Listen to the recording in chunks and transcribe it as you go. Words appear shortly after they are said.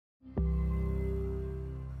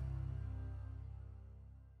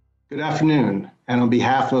Good afternoon, and on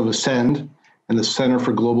behalf of Ascend and the Center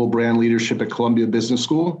for Global Brand Leadership at Columbia Business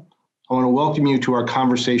School, I want to welcome you to our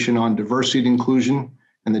conversation on diversity and inclusion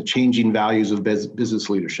and the changing values of business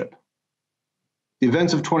leadership. The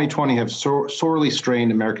events of 2020 have sorely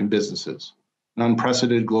strained American businesses. An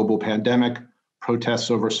unprecedented global pandemic, protests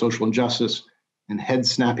over social injustice, and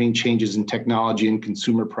head-snapping changes in technology and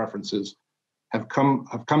consumer preferences have come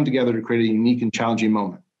together to create a unique and challenging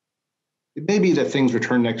moment. It may be that things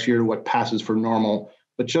return next year to what passes for normal,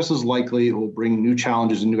 but just as likely it will bring new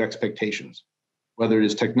challenges and new expectations. Whether it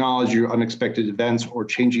is technology or unexpected events or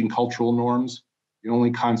changing cultural norms, the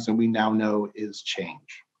only constant we now know is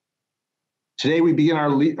change. Today, we begin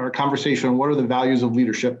our conversation on what are the values of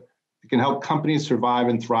leadership that can help companies survive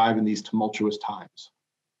and thrive in these tumultuous times.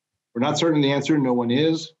 We're not certain the answer, no one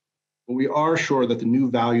is, but we are sure that the new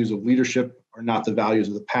values of leadership are not the values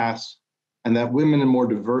of the past, and that women and more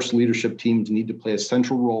diverse leadership teams need to play a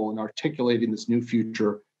central role in articulating this new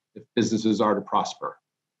future if businesses are to prosper.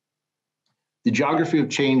 The geography of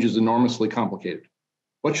change is enormously complicated.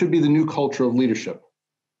 What should be the new culture of leadership?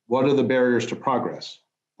 What are the barriers to progress?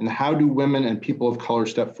 And how do women and people of color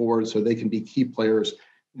step forward so they can be key players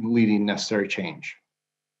in leading necessary change?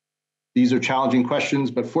 These are challenging questions,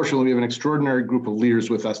 but fortunately, we have an extraordinary group of leaders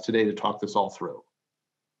with us today to talk this all through.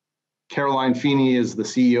 Feeney is the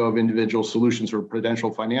CEO of Individual Solutions for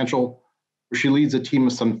Prudential Financial, where she leads a team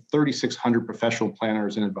of some 3,600 professional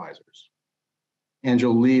planners and advisors.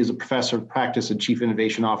 Angela Lee is a professor of practice and chief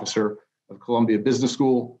innovation officer of Columbia Business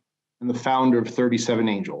School and the founder of 37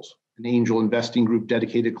 Angels, an angel investing group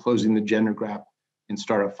dedicated to closing the gender gap in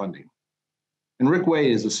startup funding. And Rick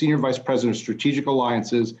Wade is the senior vice president of strategic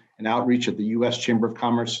alliances and outreach at the U.S. Chamber of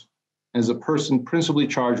Commerce, and is a person principally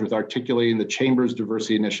charged with articulating the Chamber's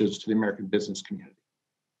diversity initiatives to the American business community.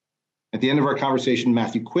 At the end of our conversation,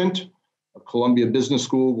 Matthew Quint of Columbia Business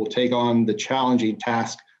School will take on the challenging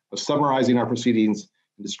task of summarizing our proceedings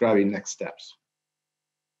and describing next steps.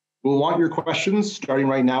 We'll want your questions starting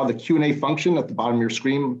right now. The Q&A function at the bottom of your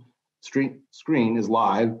screen is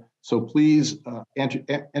live, so please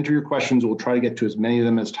enter your questions. We'll try to get to as many of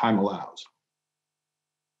them as time allows.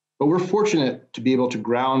 But we're fortunate to be able to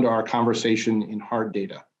ground our conversation in hard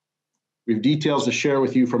data. We have details to share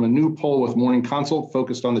with you from a new poll with Morning Consult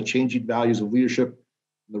focused on the changing values of leadership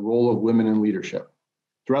and the role of women in leadership.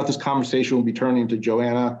 Throughout this conversation, we'll be turning to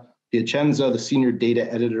Joanna Piacenza, the senior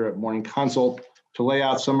data editor at Morning Consult, to lay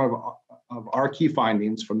out some of our key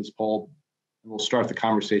findings from this poll. And we'll start the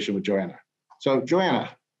conversation with Joanna. So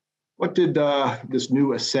Joanna, what did this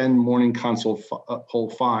new Ascend Morning Consult poll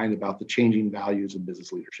find about the changing values of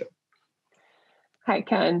business leadership? Hi,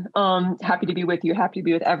 Ken. Happy to be with you. Happy to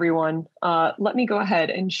be with everyone. Let me go ahead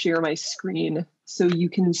and share my screen so you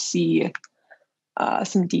can see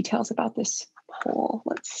some details about this poll.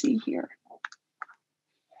 Let's see here.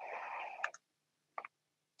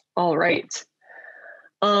 All right.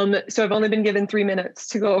 So I've only been given 3 minutes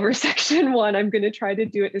to go over section 1. I'm going to try to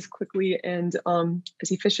do it as quickly and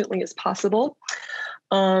as efficiently as possible.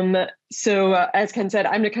 So as Ken said,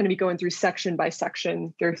 I'm going to kind of be going through section by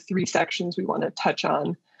section. There are 3 sections we want to touch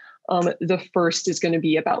on. The first is going to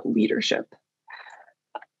be about leadership.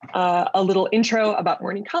 A little intro about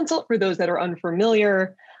Morning Consult for those that are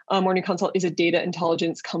unfamiliar. Morning Consult is a data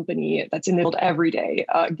intelligence company that's enabled every day,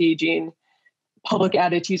 gauging public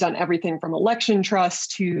attitudes on everything from election trust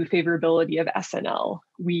to favorability of SNL.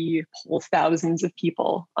 We poll thousands of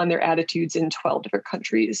people on their attitudes in 12 different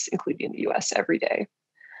countries, including the US, every day.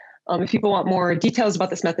 If people want more details about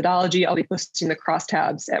this methodology, I'll be posting the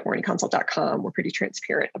crosstabs at morningconsult.com. We're pretty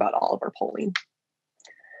transparent about all of our polling.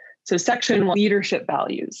 So section 1, leadership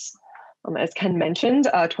values. As Ken mentioned,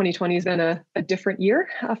 2020 has been a different year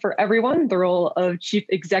for everyone. The role of chief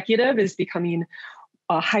executive is becoming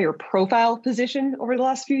a higher profile position over the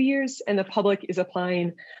last few years, and the public is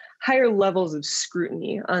applying higher levels of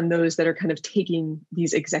scrutiny on those that are kind of taking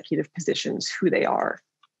these executive positions, who they are,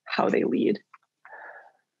 how they lead.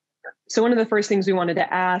 So one of the first things we wanted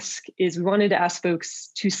to ask is we wanted to ask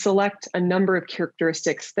folks to select a number of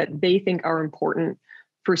characteristics that they think are important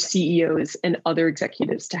for CEOs and other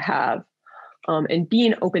executives to have. And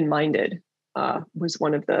being open-minded was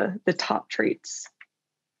one of the top traits.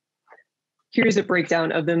 Here's a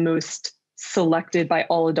breakdown of the most selected by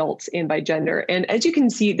all adults and by gender. And as you can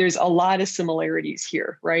see, there's a lot of similarities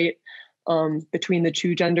here, right? Between the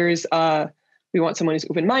two genders. We want someone who's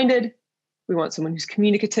open-minded. We want someone who's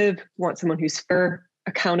communicative. We want someone who's fair,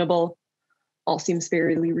 accountable. All seems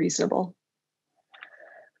fairly reasonable.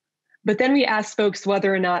 But then we asked folks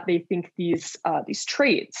whether or not they think these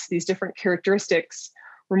traits, these different characteristics,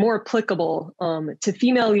 were more applicable to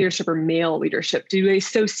female leadership or male leadership. Do they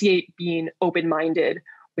associate being open-minded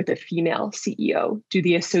with a female CEO? Do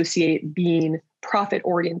they associate being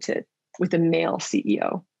profit-oriented with a male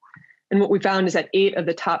CEO? And what we found is that 8 of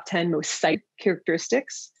the top 10 most cited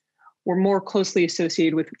characteristics were more closely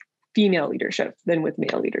associated with female leadership than with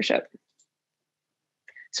male leadership.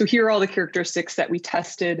 So here are all the characteristics that we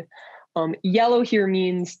tested. Yellow here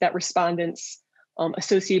means that respondents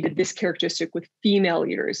associated this characteristic with female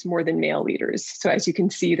leaders more than male leaders. So as you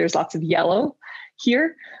can see, there's lots of yellow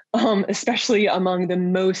here, especially among the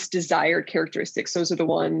most desired characteristics. Those are the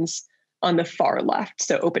ones on the far left.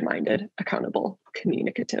 So open-minded, accountable,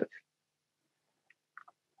 communicative.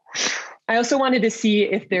 I also wanted to see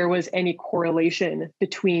if there was any correlation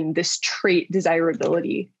between this trait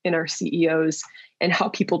desirability in our CEOs and how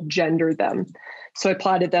people gender them. So I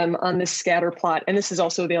plotted them on this scatter plot, and this is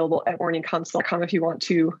also available at morningcomms.com if you want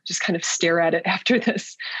to just kind of stare at it after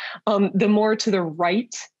this. The more to the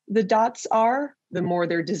right the dots are, the more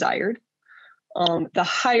they're desired. The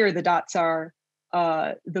higher the dots are,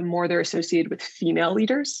 the more they're associated with female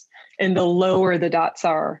leaders, and the lower the dots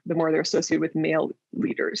are, the more they're associated with male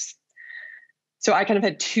leaders. So I kind of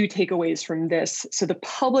had 2 takeaways from this. So the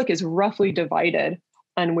public is roughly divided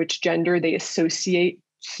on which gender they associate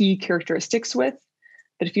key characteristics with.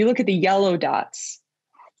 But if you look at the yellow dots,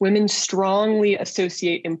 women strongly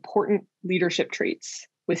associate important leadership traits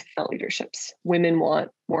with female leaderships. Women want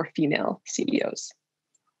more female CEOs.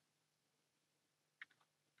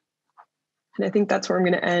 And I think that's where I'm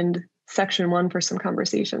going to end section 1 for some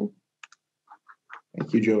conversation.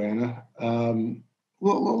 Thank you, Joanna.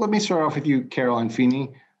 Well, let me start off with you, Caroline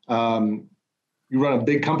Feeney. You run a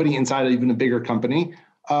big company inside of even a bigger company.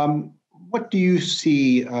 What do you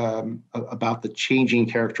see about the changing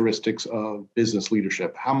characteristics of business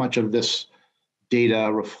leadership? How much of this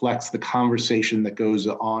data reflects the conversation that goes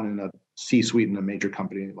on in a C-suite in a major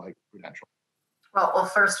company like Prudential? Well,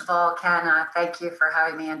 first of all, Ken, thank you for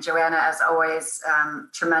having me. And Joanna, as always,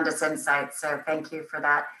 tremendous insight. So thank you for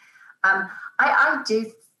that. I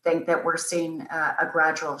do think that we're seeing a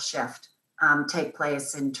gradual shift take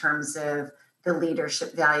place in terms of the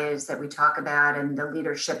leadership values that we talk about and the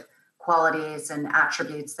leadership qualities and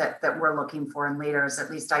attributes that we're looking for in leaders. At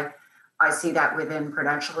least I see that within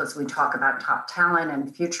Prudential as we talk about top talent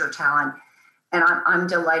and future talent. And I'm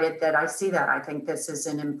delighted that I see that. I think this is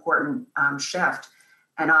an important shift.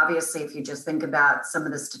 And obviously, if you just think about some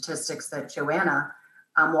of the statistics that Joanna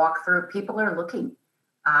walked through, people are looking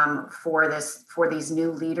for these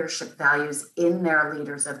new leadership values in their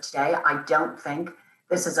leaders of today. I don't think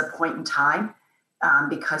this is a point in time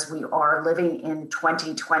because we are living in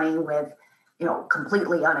 2020 with,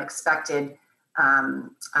 completely unexpected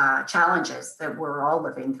challenges that we're all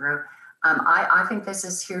living through. I think this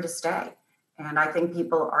is here to stay. And I think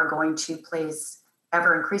people are going to place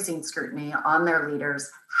ever increasing scrutiny on their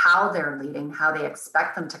leaders, how they're leading, how they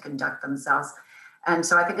expect them to conduct themselves. And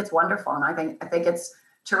so I think it's wonderful. And I think it's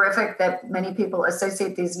terrific that many people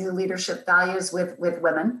associate these new leadership values with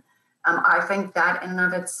women. I think that in and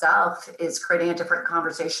of itself is creating a different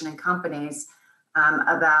conversation in companies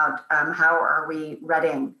about how are we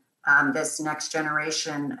readying this next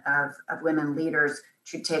generation of women leaders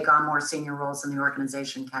to take on more senior roles in the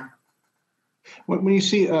organization, Ken. When you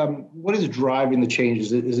see what is driving the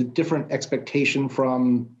changes, is it different expectation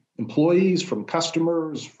from employees, from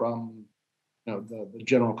customers, from the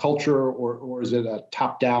general culture, or is it a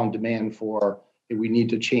top-down demand for we need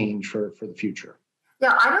to change for the future?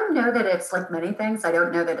 Yeah, I don't know that it's like many things. I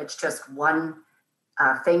don't know that it's just one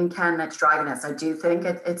thing, Ken, that's driving us. I do think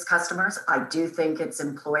it's customers. I do think it's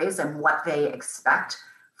employees and what they expect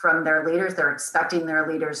from their leaders. They're expecting their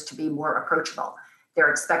leaders to be more approachable. They're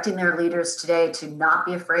expecting their leaders today to not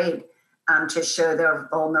be afraid to show their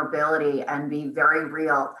vulnerability and be very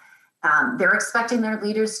real. They're expecting their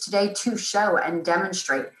leaders today to show and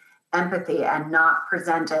demonstrate empathy and not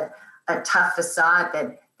present a tough facade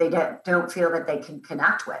that they don't feel that they can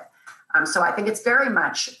connect with. So I think it's very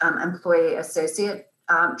much employee associate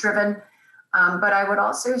driven. But I would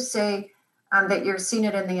also say that you're seeing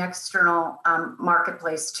it in the external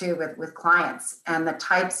marketplace too with clients and the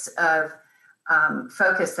types of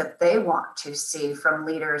focus that they want to see from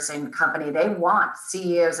leaders in company. They want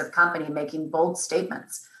CEOs of company making bold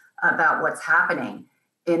statements about what's happening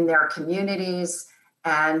in their communities.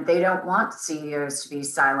 And they don't want CEOs to be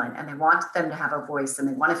silent, and they want them to have a voice, and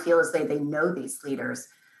they want to feel as they know these leaders.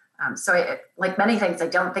 Like many things, I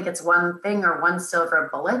don't think it's one thing or one silver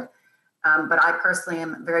bullet, but I personally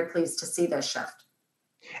am very pleased to see this shift.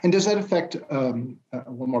 And does that affect, one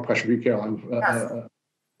more question for you, Caroline.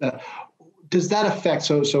 Yes. Does that affect,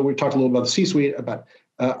 so we talked a little about the C-suite, about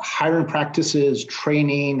hiring practices,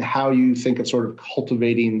 training, how you think of sort of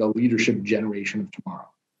cultivating the leadership generation of tomorrow?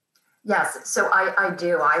 Yes, so I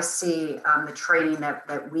do. I see the training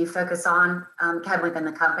that we focus on, Ken, within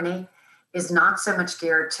the company is not so much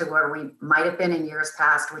geared to where we might have been in years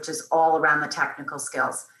past, which is all around the technical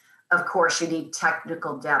skills. Of course, you need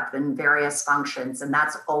technical depth in various functions, and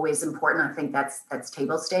that's always important. I think that's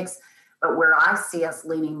table stakes. But where I see us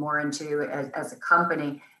leaning more into as a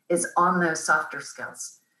company is on those softer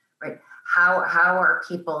skills, right? How are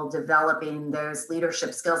people developing those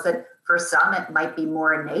leadership skills that for some it might be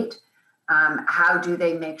more innate? How do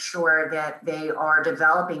they make sure that they are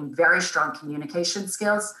developing very strong communication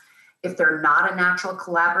skills? If they're not a natural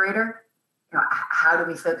collaborator, how do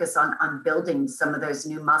we focus on building some of those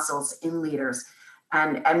new muscles in leaders?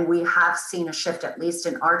 And we have seen a shift, at least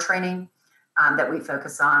in our training, that we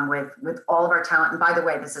focus on with all of our talent. And by the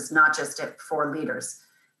way, this is not just for leaders.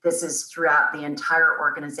 This is throughout the entire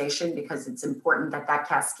organization because it's important that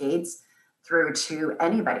cascades through to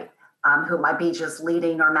anybody who might be just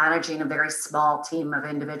leading or managing a very small team of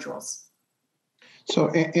individuals. So,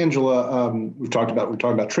 Angela, we've talked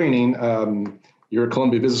about training. You're at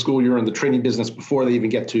Columbia Business School. You're in the training business before they even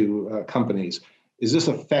get to companies. Is this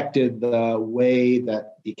affected the way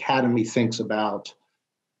that the academy thinks about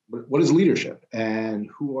what is leadership and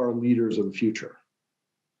who are leaders of the future?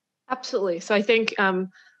 Absolutely. So I think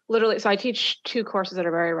literally, so I teach two courses that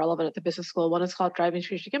are very relevant at the business school. One is called Driving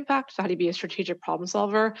Strategic Impact, so how to be a strategic problem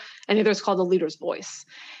solver, and the other is called The Leader's Voice.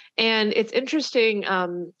 And it's interesting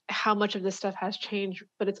how much of this stuff has changed,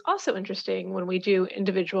 but it's also interesting when we do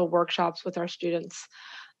individual workshops with our students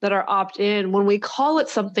that are opt-in, when we call it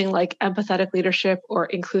something like empathetic leadership or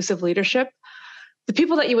inclusive leadership, the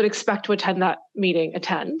people that you would expect to attend that meeting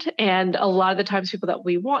attend. And a lot of the times people that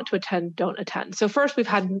we want to attend don't attend. So first,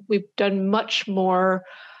 we've done much more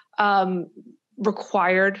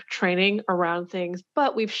required training around things,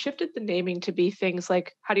 but we've shifted the naming to be things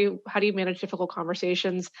like how do you manage difficult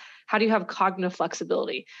conversations? How do you have cognitive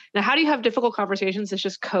flexibility? Now, how do you have difficult conversations is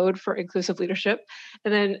just code for inclusive leadership.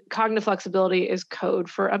 And then cognitive flexibility is code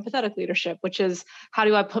for empathetic leadership, which is how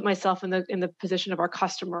do I put myself in the position of our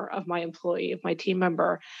customer, of my employee, of my team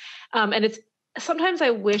member? And it's sometimes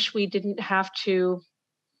I wish we didn't have to,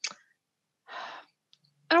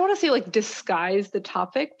 I don't want to say like disguise the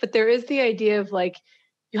topic, but there is the idea of like,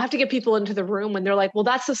 you have to get people into the room when they're like, well,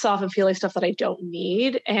 that's the soft and feely stuff that I don't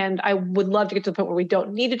need. And I would love to get to the point where we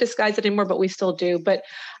don't need to disguise it anymore, but we still do. But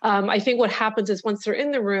I think what happens is once they're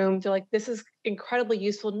in the room, they're like, this is incredibly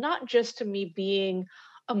useful, not just to me being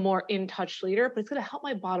a more in-touch leader, but it's going to help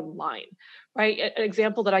my bottom line, right? An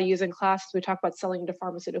example that I use in class is we talk about selling to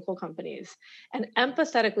pharmaceutical companies. And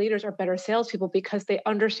empathetic leaders are better salespeople because they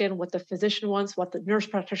understand what the physician wants, what the nurse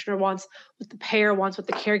practitioner wants, what the payer wants, what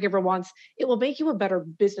the caregiver wants. It will make you a better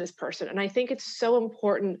business person. And I think it's so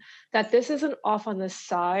important that this isn't off on the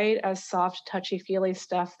side as soft, touchy-feely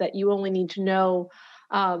stuff that you only need to know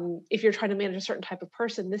if you're trying to manage a certain type of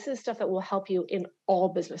person. This is stuff that will help you in all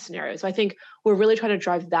business scenarios. So I think we're really trying to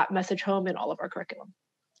drive that message home in all of our curriculum.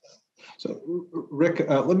 So, Rick,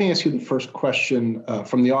 let me ask you the first question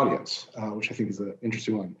from the audience, which I think is an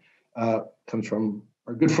interesting one. Comes from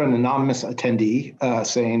our good friend, anonymous attendee,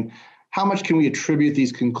 saying, how much can we attribute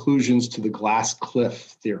these conclusions to the glass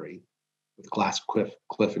cliff theory, with glass cliff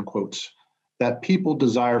in quotes, that people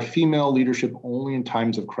desire female leadership only in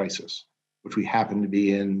times of crisis, which we happen to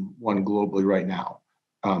be in one globally right now,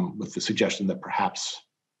 with the suggestion that perhaps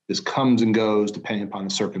this comes and goes depending upon the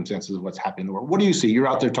circumstances of what's happening in the world. What do you see? You're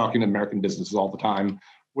out there talking to American businesses all the time.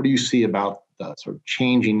 What do you see about the sort of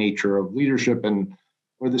changing nature of leadership and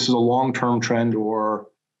whether this is a long-term trend or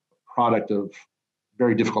product of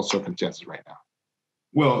very difficult circumstances right now?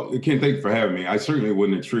 Well, Ken, thank you for having me. I certainly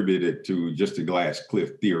wouldn't attribute it to just the glass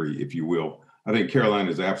cliff theory, if you will. I think Caroline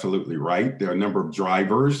is absolutely right. There are a number of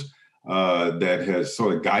drivers that has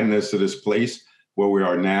sort of guided us to this place where we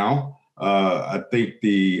are now. I think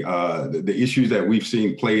the issues that we've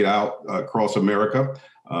seen played out across America,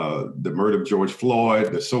 the murder of George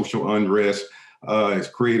Floyd, the social unrest, has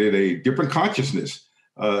created a different consciousness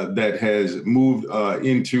that has moved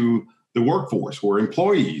into the workforce, where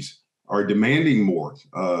employees are demanding more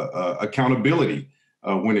accountability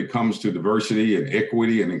when it comes to diversity and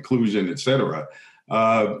equity and inclusion, et cetera.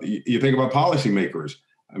 You think about policymakers.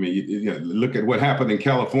 I mean, you look at what happened in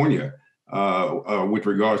California with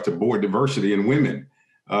regards to board diversity and women.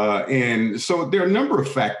 And so there are a number of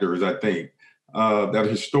factors, I think, that are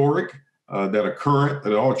historic, that are current,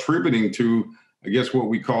 that are all attributing to, I guess, what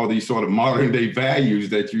we call these sort of modern day values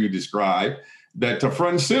that you describe, that are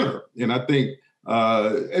front and center. And I think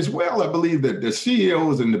As well, I believe that the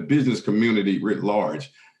CEOs and the business community writ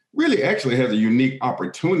large really actually has a unique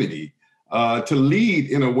opportunity to lead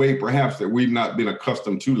in a way perhaps that we've not been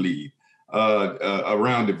accustomed to lead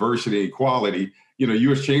around diversity and equality.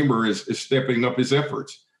 U.S. Chamber is stepping up its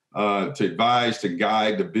efforts to advise, to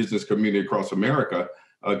guide the business community across America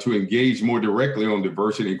to engage more directly on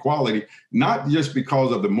diversity and equality, not just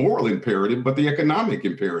because of the moral imperative, but the economic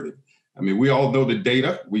imperative. I mean, we all know the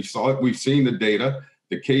data. We saw it. We've seen the data.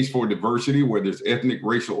 The case for diversity, whether it's ethnic,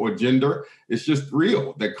 racial, or gender, it's just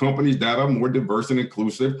real that companies that are more diverse and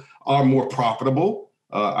inclusive are more profitable.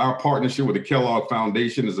 Our partnership with the Kellogg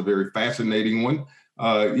Foundation is a very fascinating one.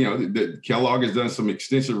 Kellogg has done some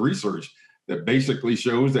extensive research that basically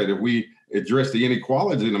shows that if we address the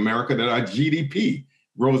inequalities in America, that our GDP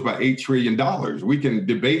grows by $8 trillion. We can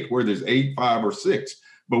debate whether it's 8, 5, or 6,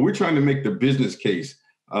 but we're trying to make the business case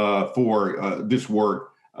for this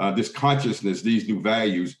work, this consciousness, these new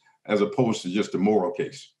values, as opposed to just a moral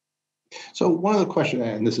case. So one of the questions,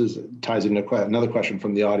 and this ties into another question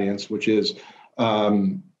from the audience, which is, we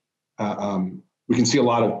can see a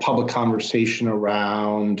lot of public conversation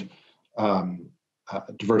around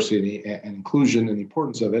diversity and inclusion and the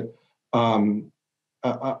importance of it.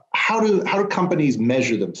 How do companies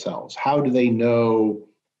measure themselves? How do they know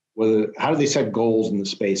how do they set goals in the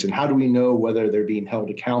space, and how do we know whether they're being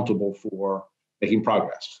held accountable for making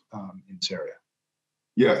progress in this area?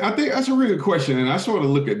 Yeah, I think that's a really good question, and I sort of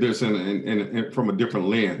look at this in from a different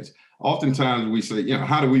lens. Oftentimes we say,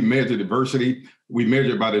 how do we measure diversity? We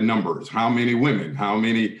measure it by the numbers. How many women? How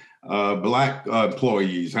many Black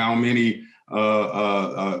employees? How many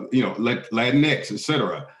Latinx, et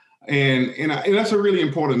cetera? And that's a really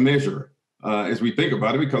important measure as we think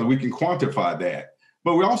about it, because we can quantify that.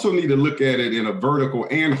 But we also need to look at it in a vertical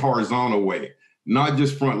and horizontal way, not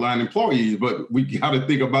just frontline employees, but we got to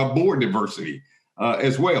think about board diversity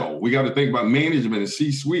as well. We got to think about management and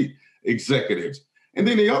C-suite executives. And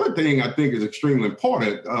then the other thing I think is extremely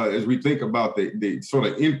important as we think about the sort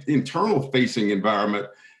of internal facing environment.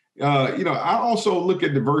 I also look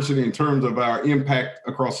at diversity in terms of our impact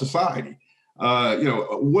across society.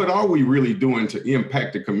 What are we really doing to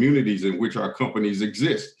impact the communities in which our companies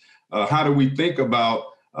exist? How do we think about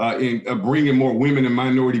bringing more women and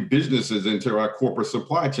minority businesses into our corporate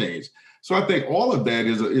supply chains? So I think all of that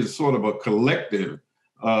is sort of a collective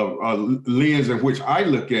lens in which I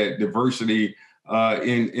look at diversity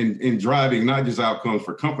in driving not just outcomes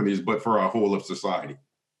for companies, but for our whole of society.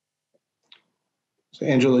 So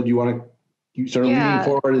Angela, do you want to, you start leaning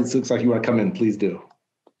forward? It looks like you want to come in, please do.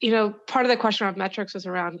 Part of the question around metrics was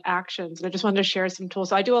around actions, and I just wanted to share some tools.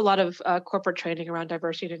 So I do a lot of corporate training around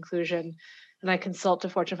diversity and inclusion, and I consult to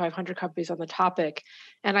Fortune 500 companies on the topic.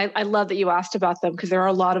 And I love that you asked about them, because there are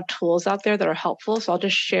a lot of tools out there that are helpful. So I'll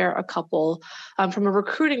just share a couple. From a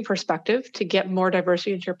recruiting perspective, to get more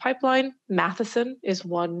diversity into your pipeline, Matheson is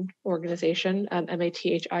one organization,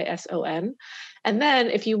 Mathison. And then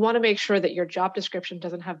if you want to make sure that your job description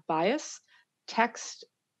doesn't have bias, Textio.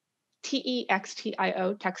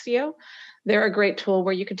 They're a great tool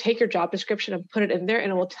where you can take your job description and put it in there,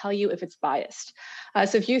 and it will tell you if it's biased.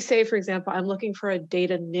 So if you say, for example, I'm looking for a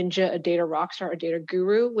data ninja, a data rock star, a data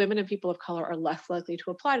guru, women and people of color are less likely to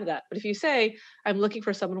apply to that. But if you say, I'm looking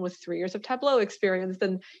for someone with 3 years of Tableau experience,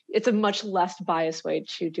 then it's a much less biased way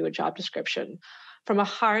to do a job description. From a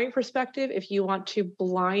hiring perspective, if you want to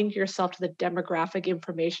blind yourself to the demographic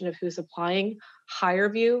information of who's applying,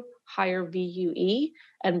 HireVue, HireVue,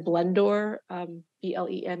 and Blendor,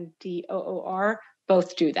 Blendor,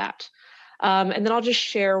 both do that. And then I'll just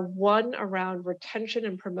share one around retention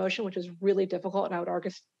and promotion, which is really difficult, and I would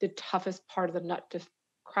argue the toughest part of the nut to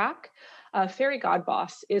crack. Fairy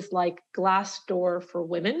Godboss is like Glassdoor for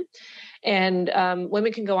women. And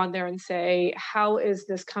women can go on there and say, how is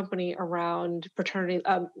this company around paternity,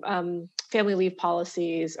 family leave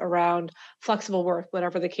policies, around flexible work,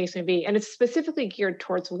 whatever the case may be. And it's specifically geared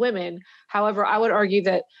towards women. However, I would argue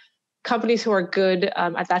that companies who are good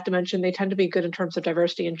at that dimension, they tend to be good in terms of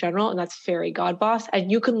diversity in general, and that's Fairy Godboss. And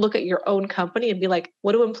you can look at your own company and be like,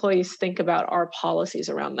 what do employees think about our policies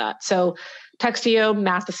around that? So Textio,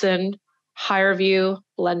 Matheson, HireVue,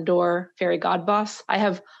 Blendor, Fairy Godboss. I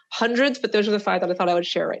have hundreds, but those are the 5 that I thought I would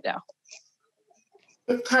share right now.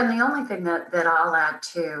 Ken, the only thing that I'll add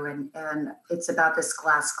too, and it's about this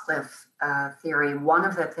glass cliff theory. One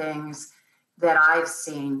of the things that I've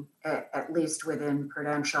seen, at least within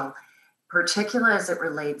Prudential, particularly as it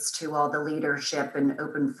relates to all the leadership and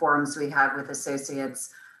open forums we had with associates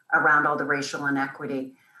around all the racial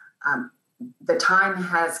inequity, the time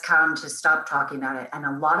has come to stop talking about it. And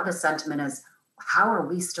a lot of the sentiment is, how are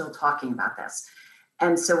we still talking about this?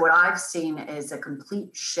 And so what I've seen is a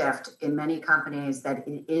complete shift in many companies that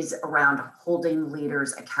it is around holding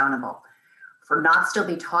leaders accountable for not still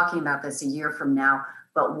be talking about this a year from now,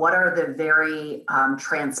 but what are the very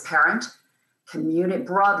transparent,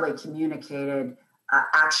 broadly communicated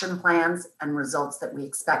action plans and results that we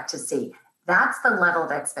expect to see. That's the level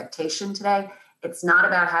of expectation today. It's not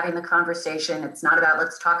about having the conversation. It's not about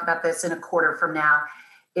let's talk about this in a quarter from now.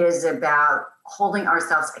 It is about holding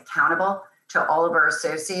ourselves accountable to all of our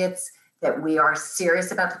associates that we are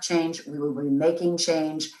serious about the change. We will be making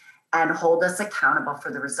change and hold us accountable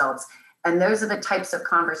for the results. And those are the types of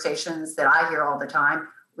conversations that I hear all the time,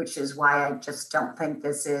 which is why I just don't think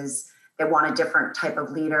they want a different type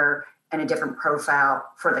of leader and a different profile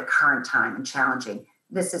for the current time and challenging.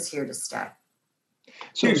 This is here to stay.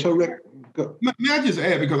 So Rick, go. May I just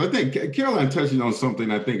add, because I think Caroline touched on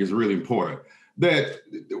something I think is really important, that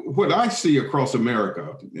what I see across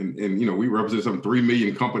America, and we represent some 3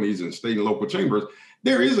 million companies in state and local chambers,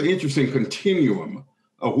 there is an interesting continuum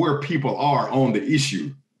of where people are on the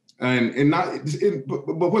issue.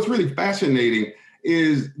 But what's really fascinating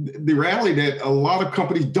is the reality that a lot of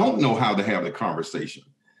companies don't know how to have the conversation.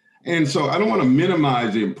 And so I don't want to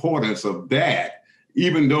minimize the importance of that,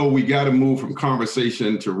 even though we got to move from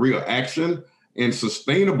conversation to real action and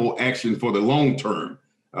sustainable action for the long term.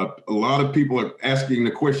 A lot of people are asking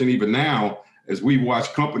the question even now, as we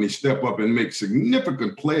watch companies step up and make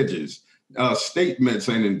significant pledges, statements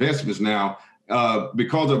and investments now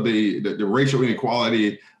because of the racial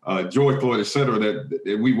inequality, George Floyd, et cetera,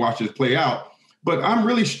 that we watch this play out. But I'm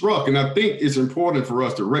really struck, and I think it's important for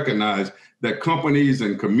us to recognize that companies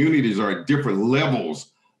and communities are at different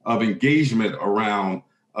levels of engagement around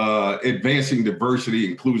advancing diversity,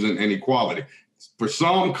 inclusion, and equality. For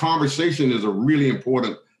some, conversation is a really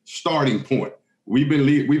important starting point.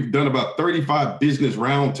 We've done about 35 business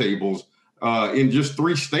roundtables in just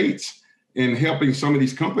 3 states in helping some of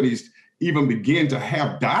these companies even begin to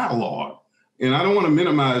have dialogue. And I don't want to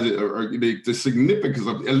minimize it or the significance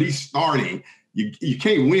of at least starting. You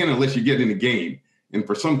can't win unless you get in the game. And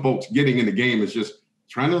for some folks, getting in the game is just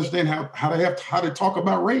trying to understand how to talk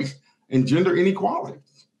about race and gender inequality.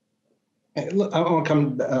 Look, I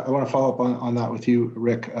want to follow up on that with you,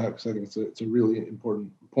 Rick, because I think it's a really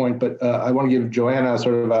important point. But I want to give Joanna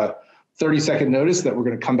sort of a 30-second notice that we're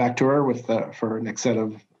going to come back to her with for her next set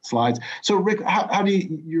of slides. So, Rick, how do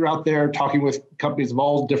you're out there talking with companies of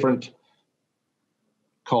all different,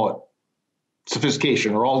 call it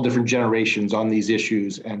sophistication, or all different generations on these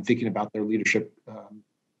issues and thinking about their leadership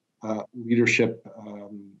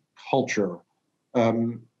culture.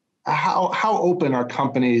 How open are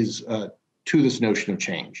companies to this notion of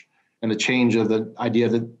change and the change of the idea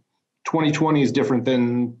that 2020 is different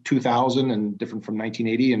than 2000 and different from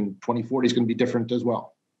 1980, and 2040 is going to be different as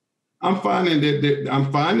well? I'm finding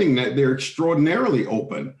that they're extraordinarily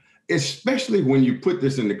open, especially when you put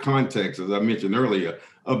this in the context, as I mentioned earlier,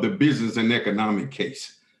 of the business and economic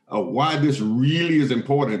case, why this really is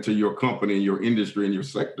important to your company, your industry, and your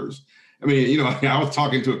sectors. I mean, I was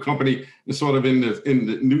talking to a company sort of in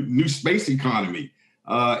the new space economy,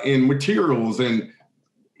 in materials, and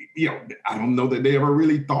I don't know that they ever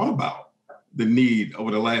really thought about the need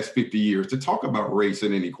over the last 50 years to talk about race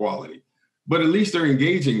and inequality. But at least they're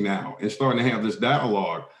engaging now and starting to have this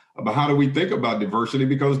dialogue about how do we think about diversity,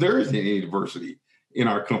 because there isn't any diversity in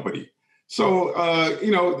our company. So,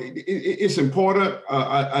 it's important.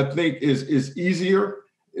 I think it's easier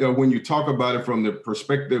when you talk about it from the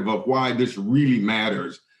perspective of why this really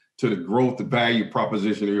matters to the growth, the value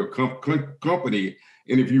proposition of your company.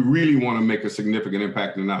 And if you really want to make a significant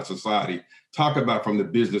impact in our society, talk about from the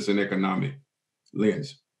business and economic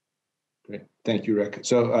lens. Great. Thank you, Rick.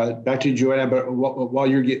 So back to you, Joanna, but while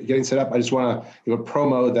you're getting set up, I just want to give a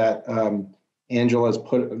promo that Angela has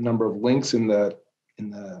put a number of links in the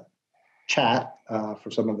chat for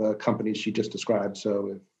some of the companies she just described. So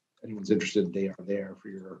if anyone's interested, they are there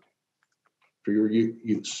for your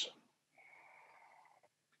use.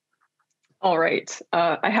 All right.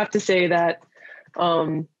 I have to say that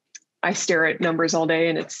I stare at numbers all day,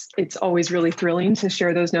 and it's always really thrilling to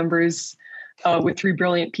share those numbers with 3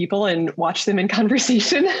 brilliant people and watch them in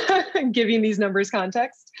conversation, giving these numbers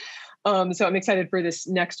context. So I'm excited for this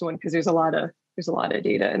next one because there's a lot of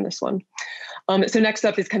data in this one. So next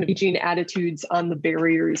up is kind of changing attitudes on the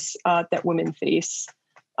barriers that women face.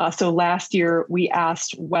 So last year we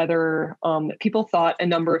asked whether people thought a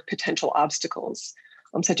number of potential obstacles,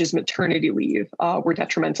 such as maternity leave, were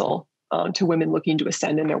detrimental to women looking to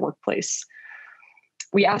ascend in their workplace.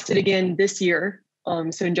 We asked it again this year.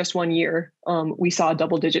 So in just 1 year, we saw a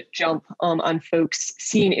double-digit jump on folks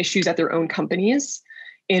seeing issues at their own companies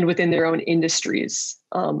and within their own industries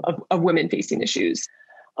of women-facing issues.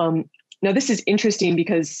 Now, this is interesting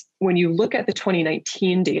because when you look at the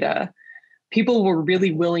 2019 data, people were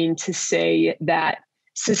really willing to say that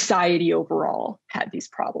society overall had these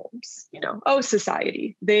problems.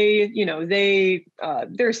 Society, there's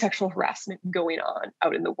sexual harassment going on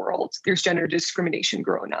out in the world. There's gender discrimination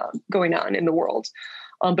going on in the world.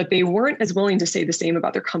 But they weren't as willing to say the same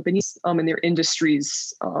about their companies and their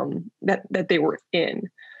industries that they were in.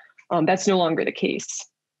 That's no longer the case.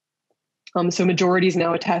 So majorities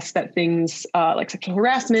now attest that things like sexual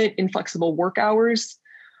harassment, inflexible work hours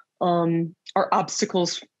are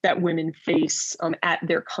obstacles that women face at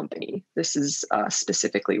their company. This is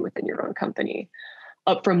specifically within your own company,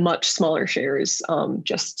 up from much smaller shares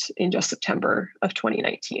just in September of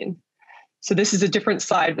 2019. So this is a different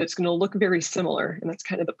slide, but it's going to look very similar, and that's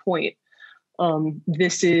kind of the point.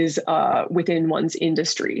 This is within one's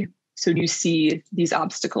industry. So you see these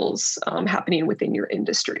obstacles happening within your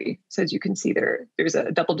industry. So as you can see there's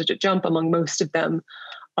a double-digit jump among most of them.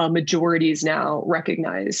 Majorities now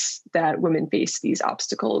recognize that women face these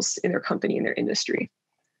obstacles in their company and their industry.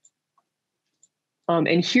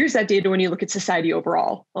 And here's that data when you look at society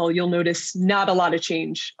overall. You'll notice not a lot of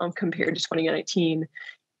change compared to 2019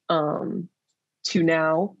 to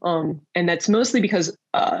now. And that's mostly because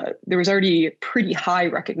there was already pretty high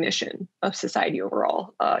recognition of society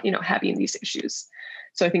overall, having these issues.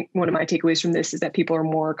 So I think one of my takeaways from this is that people are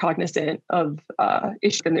more cognizant of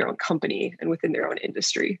issues in their own company and within their own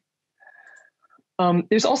industry.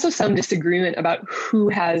 There's also some disagreement about who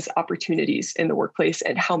has opportunities in the workplace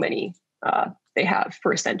and how many they have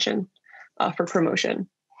for ascension, for promotion.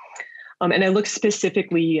 And I looked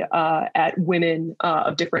specifically at women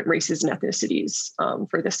of different races and ethnicities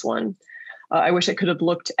for this one. I wish I could have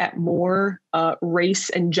looked at more race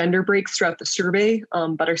and gender breaks throughout the survey,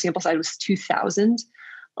 but our sample size was 2,000.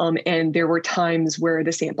 And there were times where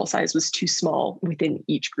the sample size was too small within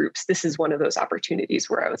each group. This is one of those opportunities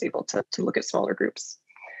where I was able to look at smaller groups.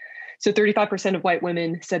 So 35% of white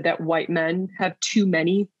women said that white men have too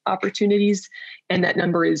many opportunities, and that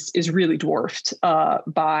number is really dwarfed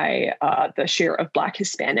by the share of Black,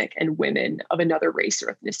 Hispanic, and women of another race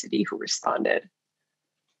or ethnicity who responded.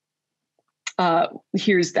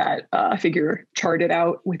 Here's that figure charted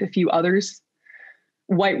out with a few others.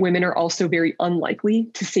 White women are also very unlikely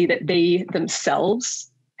to say that they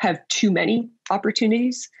themselves have too many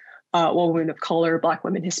opportunities, while women of color, Black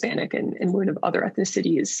women, Hispanic, and women of other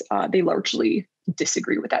ethnicities, they largely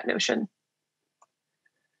disagree with that notion.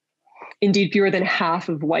 Indeed, fewer than half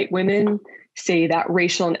of white women say that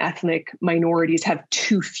racial and ethnic minorities have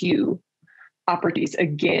too few opportunities.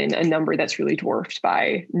 Again, a number that's really dwarfed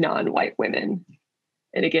by non-white women.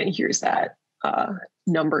 And again, here's that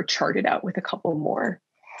number charted out with a couple more.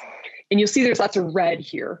 And you'll see there's lots of red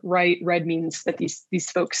here, right? Red means that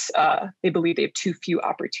these folks, they believe they have too few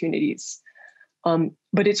opportunities.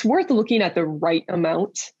 But it's worth looking at the right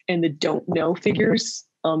amount and the don't know figures,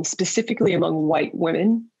 specifically among white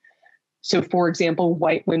women. So for example,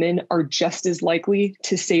 white women are just as likely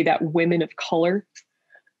to say that women of color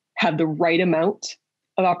have the right amount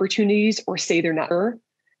of opportunities or say they're not sure,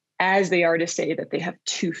 as they are to say that they have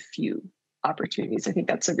too few opportunities. I think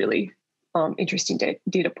that's a really interesting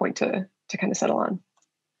data point to kind of settle on.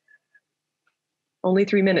 Only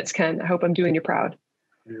 3 minutes, Ken. I hope I'm doing you proud.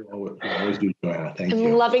 You always do, Joanna. Thank you.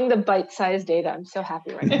 I'm loving the bite-sized data. I'm so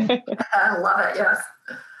happy right now. I love it, yes.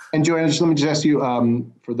 And Joanna, let me just ask you,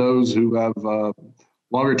 for those who have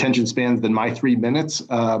longer attention spans than my 3 minutes,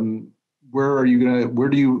 you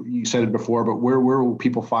said it before, but where will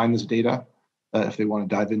people find this data if they want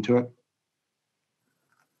to dive into it?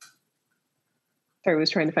 Sorry, I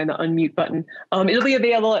was trying to find the unmute button. It'll be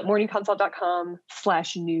available at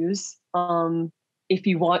morningconsult.com/news. If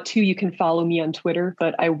you want to, you can follow me on Twitter,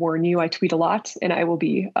 but I warn you, I tweet a lot, and I will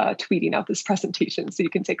be tweeting out this presentation so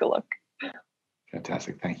you can take a look.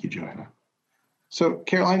 Fantastic. Thank you, Joanna. So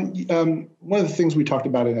Caroline, one of the things we talked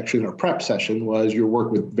about in our prep session was your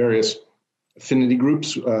work with various affinity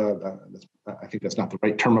groups. I think that's not the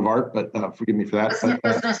right term of art, but forgive me for that.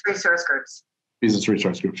 Business resource groups. Business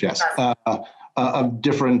resource groups, yes. Of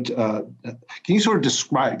different, can you sort of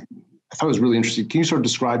describe, I thought it was really interesting, can you sort of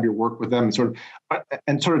describe your work with them and sort of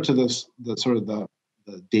to the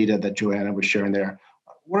data that Joanna was sharing there?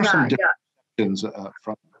 What are some different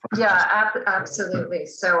from absolutely.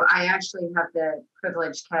 So I actually have the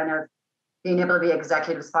privilege, Ken, of being able to be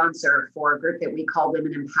executive sponsor for a group that we call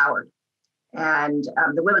Women Empowered. And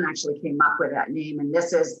the women actually came up with that name. And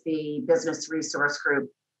this is the business resource group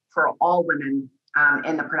for all women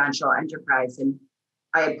in the Prudential enterprise. And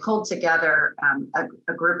I had pulled together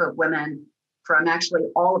a group of women from actually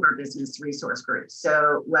all of our business resource groups.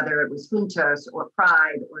 So whether it was Juntos or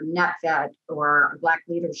Pride or NetVet or a Black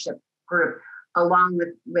Leadership Group, along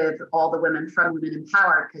with all the women from Women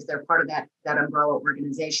Empowered, because they're part of that umbrella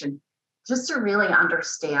organization, just to really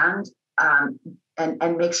understand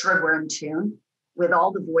and make sure we're in tune with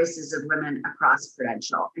all the voices of women across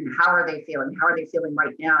Prudential. And how are they feeling? How are they feeling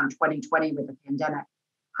right now in 2020 with the pandemic?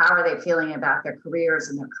 How are they feeling about their careers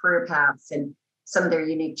and their career paths and some of their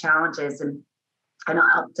unique challenges? And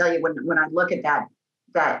I'll tell you, when I look at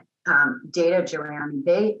that data,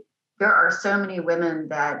 Joanna, there are so many women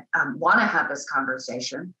that want to have this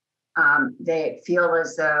conversation. They feel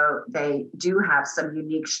as though they do have some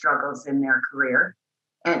unique struggles in their career.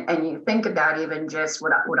 And you think about even just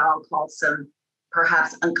what I'll call some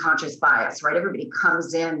perhaps unconscious bias, right? Everybody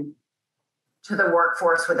comes in to the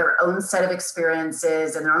workforce with their own set of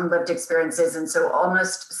experiences and their own lived experiences. And so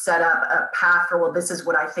almost set up a path for, well, this is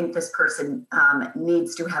what I think this person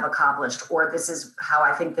needs to have accomplished, or this is how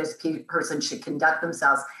I think this person should conduct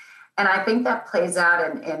themselves. And I think that plays out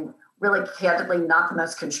in really candidly not the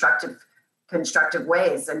most constructive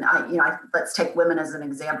ways. And let's take women as an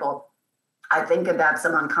example. I think about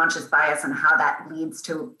some unconscious bias and how that leads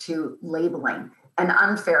to labeling and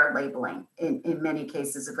unfair labeling in many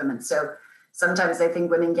cases of women. So sometimes I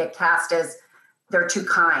think women get cast as they're too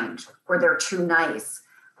kind or they're too nice.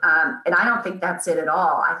 And I don't think that's it at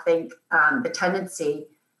all. I think the tendency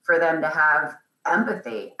for them to have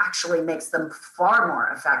empathy actually makes them far more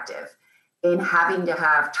effective in having to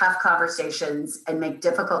have tough conversations and make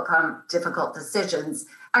difficult decisions,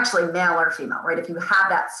 actually male or female, right? If you have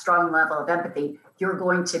that strong level of empathy, you're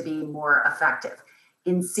going to be more effective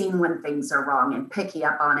in seeing when things are wrong and picking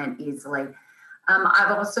up on it easily.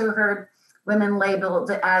 I've also heard women labeled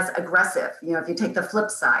as aggressive, if you take the flip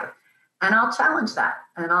side. And I'll challenge that.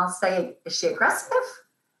 And I'll say, is she aggressive?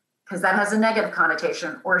 Because that has a negative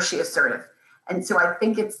connotation, or is she assertive? And so I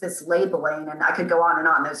think it's this labeling, and I could go on and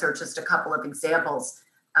on. Those are just a couple of examples.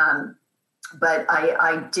 But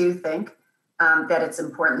I do think that it's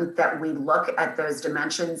important that we look at those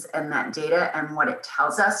dimensions and that data and what it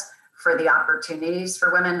tells us for the opportunities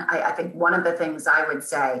for women. I think one of the things I would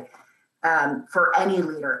say for any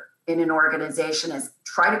leader in an organization is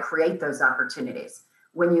try to create those opportunities.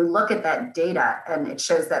 When you look at that data and it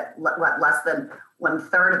shows that less than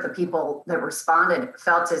 1/3 of the people that responded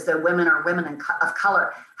felt as though women or women of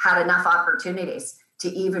color had enough opportunities to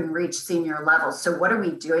even reach senior levels. So what are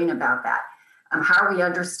we doing about that? How are we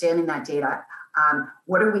understanding that data?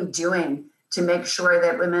 What are we doing to make sure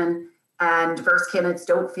that women and diverse candidates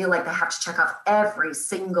don't feel like they have to check off every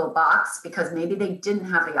single box because maybe they didn't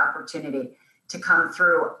have the opportunity to come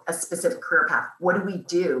through a specific career path? What do we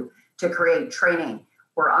do to create training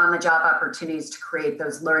or on-the-job opportunities to create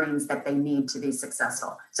those learnings that they need to be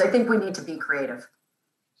successful? So I think we need to be creative.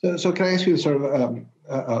 So can I ask you sort of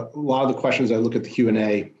a lot of the questions I look at the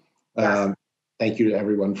Q&A. Yes. Thank you to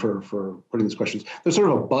everyone for putting these questions. There's sort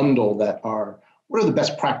of a bundle that what are the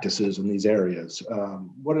best practices in these areas?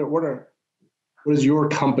 What is your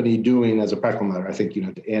company doing as a practical matter? I think,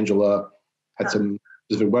 Angela had some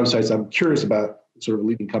specific websites. I'm curious about sort of a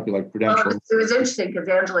leading company like Prudential. Well, it was interesting because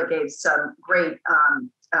Angela gave some great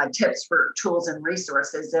tips for tools and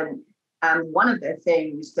resources. And one of the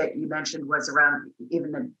things that you mentioned was around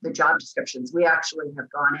even the job descriptions. We actually have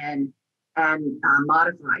gone in and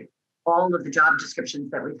modified all of the job descriptions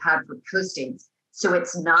that we've had for postings. So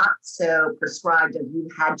it's not so prescribed of you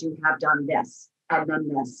had to have done this, and then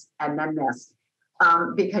this, and then this.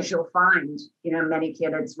 Because you'll find, many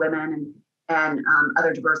candidates, women and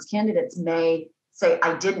other diverse candidates may say,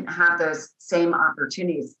 I didn't have those same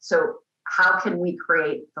opportunities. So how can we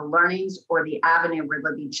create the learnings or the avenue where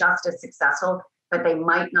they'll be just as successful, but they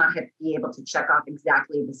might not be able to check off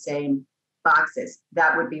exactly the same boxes?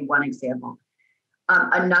 That would be one example.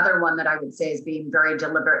 Another one that I would say is being very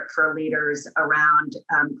deliberate for leaders around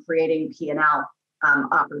creating P&L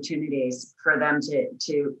opportunities for them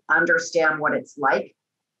to understand what it's like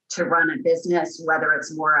to run a business, whether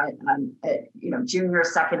it's more a junior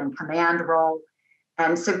second in command role.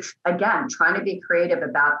 And so again, trying to be creative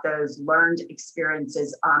about those learned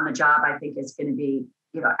experiences on the job, I think is going to be,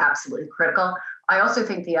 absolutely critical. I also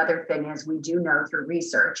think the other thing is we do know through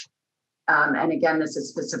research, and again, this is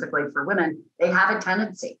specifically for women, they have a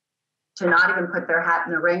tendency to not even put their hat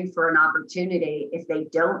in the ring for an opportunity if they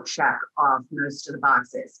don't check off most of the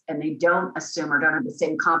boxes and they don't assume or don't have the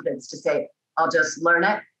same confidence to say, I'll just learn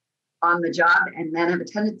it on the job, and then have a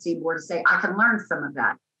tendency more to say, I can learn some of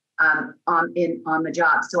that on the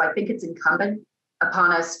job. So I think it's incumbent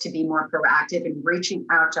upon us to be more proactive in reaching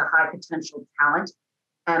out to high potential talent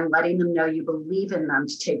and letting them know you believe in them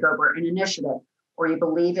to take over an initiative, or you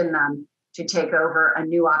believe in them to take over a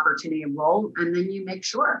new opportunity and role. And then you make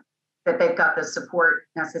sure that they've got the support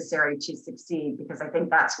necessary to succeed, because I think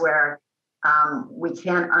that's where we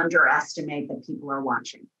can't underestimate that people are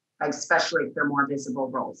watching, especially if they're more visible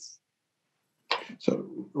roles. So,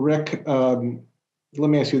 Rick, let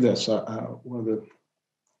me ask you this. One of the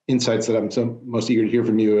insights that I'm most eager to hear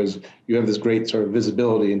from you is you have this great sort of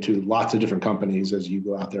visibility into lots of different companies as you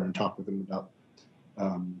go out there and talk with them about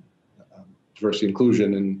diversity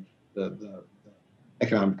inclusion and the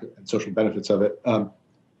economic and social benefits of it.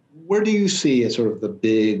 Where do you see as sort of the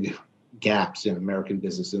big gaps in American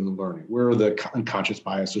business in the learning? Where are the unconscious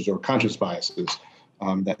biases or conscious biases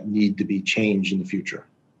that need to be changed in the future?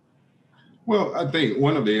 Well, I think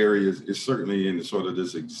one of the areas is certainly in sort of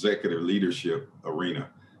this executive leadership arena.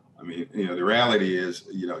 I mean, the reality is,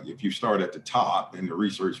 if you start at the top, and the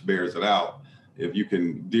research bears it out, if you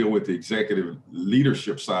can deal with the executive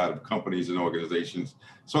leadership side of companies and organizations,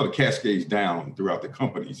 sort of cascades down throughout the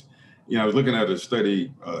companies. I was looking at a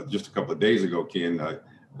study just a couple of days ago, Ken,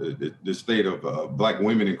 the state of Black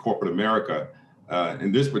women in corporate America.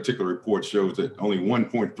 And this particular report shows that only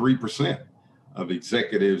 1.3% of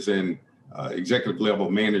executives and executive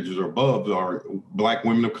level managers or above are Black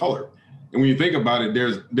women of color. And when you think about it,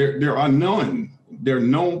 there are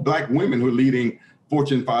no Black women who are leading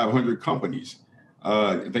Fortune 500 companies.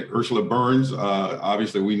 I think Ursula Burns,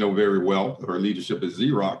 obviously we know very well her leadership at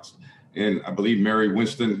Xerox. And I believe Mary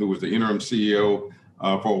Winston, who was the interim CEO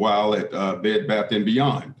for a while at Bed Bath &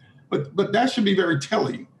 Beyond. But that should be very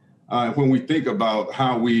telling when we think about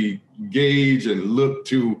how we gauge and look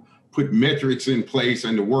to put metrics in place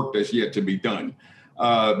and the work that's yet to be done.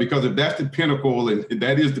 Because if that's the pinnacle and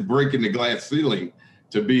that is the break in the glass ceiling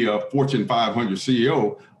to be a Fortune 500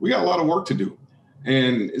 CEO, we got a lot of work to do.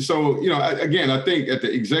 And so, again, I think at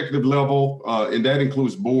the executive level, and that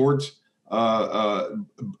includes boards,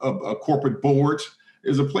 corporate boards,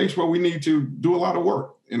 is a place where we need to do a lot of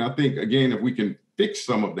work. And I think, again, if we can fix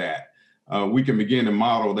some of that, we can begin to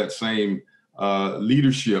model that same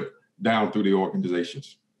leadership down through the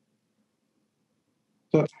organizations.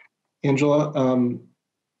 So, Angela,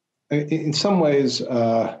 in some ways,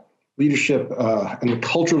 leadership and the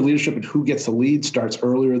culture of leadership and who gets the lead starts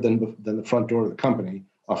earlier than the front door of the company.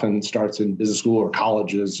 Often starts in business school or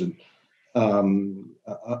colleges and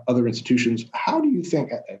other institutions. How do you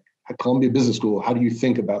think at Columbia Business School? How do you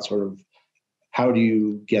think about sort of how do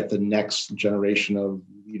you get the next generation of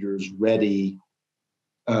leaders ready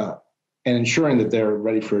and ensuring that they're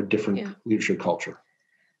ready for a different leadership culture?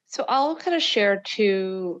 So I'll kind of share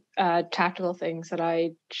two tactical things that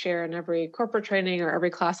I share in every corporate training or every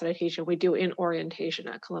class that I teach, and we do in orientation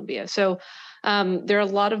at Columbia. So there are a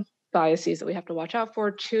lot of biases that we have to watch out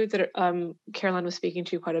for. Two that Caroline was speaking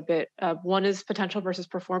to quite a bit. One is potential versus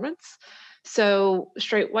performance. So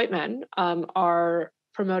straight white men are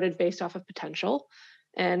promoted based off of potential,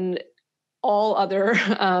 and all other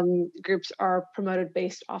groups are promoted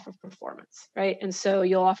based off of performance, right? And so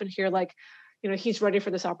you'll often hear like, he's ready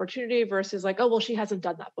for this opportunity versus like, oh, well, she hasn't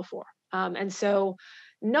done that before. And so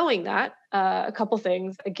knowing that, a couple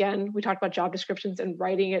things, again, we talked about job descriptions and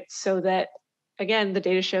writing it so that, again, the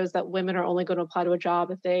data shows that women are only going to apply to a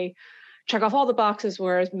job if they check off all the boxes,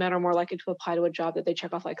 whereas men are more likely to apply to a job that they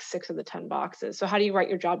check off like 6 of the 10 boxes. So how do you write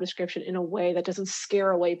your job description in a way that doesn't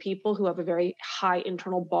scare away people who have a very high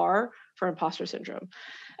internal bar for imposter syndrome?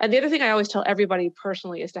 And the other thing I always tell everybody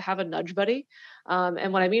personally is to have a nudge buddy.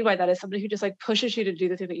 And what I mean by that is somebody who just like pushes you to do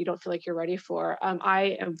the thing that you don't feel like you're ready for.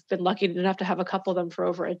 I have been lucky enough to have a couple of them for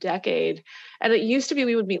over a decade. And it used to be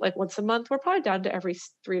we would meet like once a month. We're probably down to every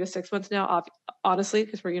 3 to 6 months now, honestly,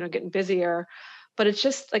 because we're, getting busier. But it's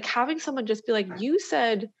just like having someone just be like, you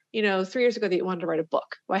said, 3 years ago that you wanted to write a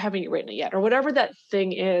book. Why haven't you written it yet? Or whatever that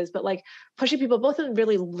thing is, but like pushing people both in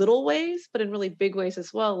really little ways, but in really big ways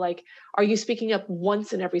as well. Like, are you speaking up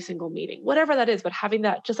once in every single meeting? Whatever that is, but having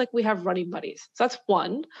that, just like we have running buddies. So that's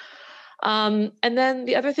one. And then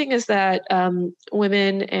the other thing is that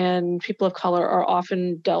women and people of color are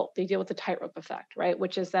often they deal with the tightrope effect, right?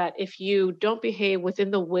 Which is that if you don't behave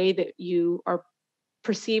within the way that you are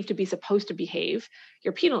perceived to be supposed to behave,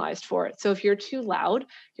 you're penalized for it. So if you're too loud,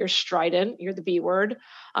 you're strident, you're the B word.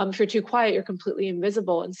 If you're too quiet, you're completely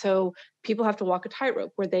invisible. And so people have to walk a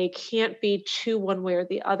tightrope where they can't be too one way or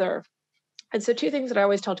the other. And so 2 things that I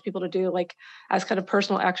always tell people to do, like as kind of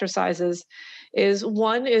personal exercises, is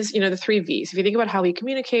one is, the 3 V's. If you think about how we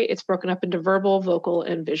communicate, it's broken up into verbal, vocal,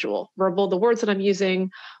 and visual. Verbal, the words that I'm using.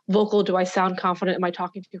 Vocal, do I sound confident? Am I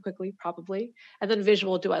talking too quickly? Probably. And then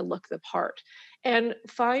visual, do I look the part? and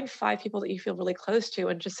find 5 people that you feel really close to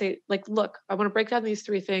and just say, like, look, I want to break down these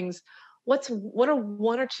 3 things. What are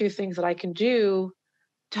 1 or 2 things that I can do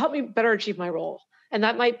to help me better achieve my role? And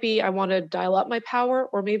that might be, I want to dial up my power,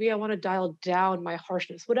 or maybe I want to dial down my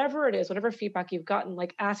harshness, whatever it is, whatever feedback you've gotten,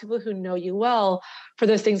 like ask people who know you well for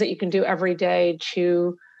those things that you can do every day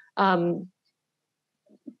to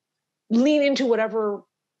lean into whatever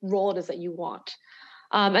role it is that you want.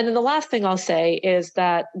 And then the last thing I'll say is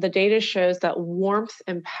that the data shows that warmth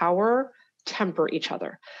and power temper each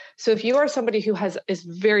other. So if you are somebody who is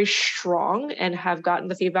very strong and have gotten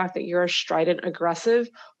the feedback that you're strident, aggressive,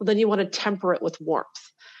 well, then you want to temper it with warmth.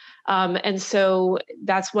 And so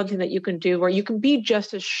that's one thing that you can do, where you can be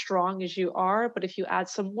just as strong as you are, but if you add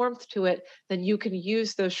some warmth to it, then you can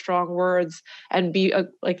use those strong words and be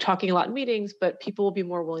like talking a lot in meetings, but people will be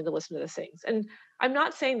more willing to listen to those things. And I'm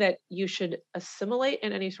not saying that you should assimilate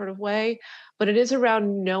in any sort of way, but it is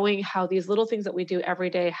around knowing how these little things that we do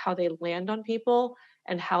every day, how they land on people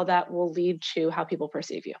and how that will lead to how people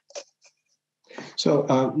perceive you. So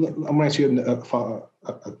I'm going to ask you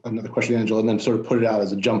another question, Angela, and then sort of put it out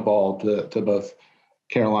as a jump ball to both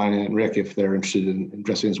Caroline and Rick if they're interested in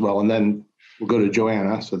addressing as well. And then we'll go to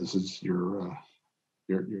Joanna. So this is your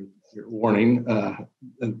warning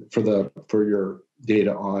for your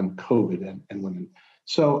data on COVID and women.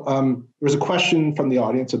 So there was a question from the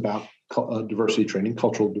audience about diversity training,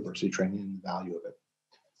 cultural diversity training, and the value of it.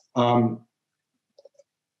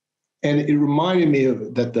 And it reminded me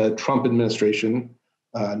that the Trump administration,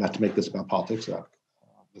 not to make this about politics,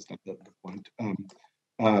 that's not the point,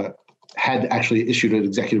 had actually issued an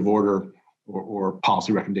executive order or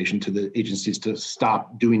policy recommendation to the agencies to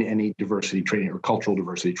stop doing any diversity training or cultural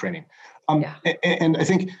diversity training. And I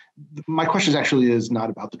think my question actually is not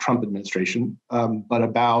about the Trump administration, but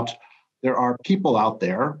about there are people out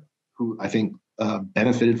there who I think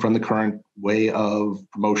benefited from the current way of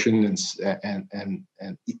promotion and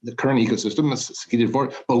the current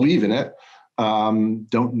ecosystem, believe in it,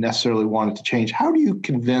 don't necessarily want it to change. How do you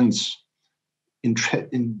convince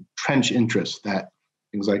entrenched interests that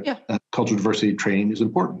things like cultural diversity training is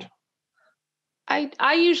important?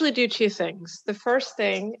 I usually do 2 things. The first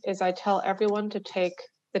thing is I tell everyone to take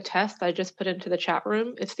the test I just put into the chat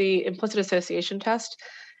room. It's the implicit association test,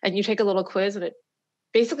 and you take a little quiz, and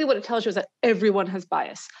basically what it tells you is that everyone has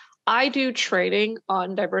bias. I do training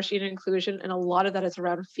on diversity and inclusion, and a lot of that is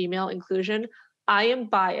around female inclusion. I am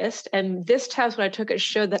biased, and this test, when I took it,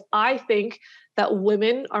 showed that I think that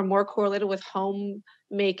women are more correlated with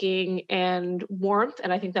homemaking and warmth,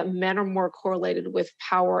 and I think that men are more correlated with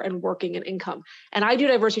power and working and income. And I do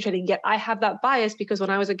diversity training, yet I have that bias because when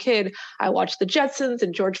I was a kid, I watched the Jetsons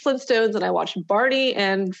and George Flintstones, and I watched Barney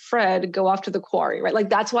and Fred go off to the quarry, right? Like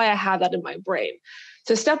that's why I have that in my brain.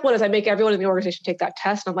 So step 1 is I make everyone in the organization take that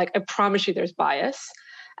test. And I'm like, I promise you there's bias.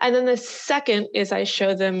 And then the second is I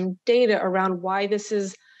show them data around why this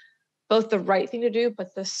is both the right thing to do,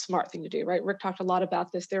 but the smart thing to do, right? Rick talked a lot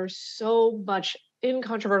about this. There's so much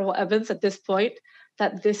incontrovertible evidence at this point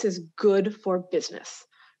that this is good for business.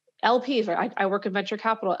 LPs, right? I work in venture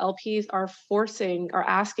capital. LPs are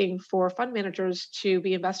asking for fund managers to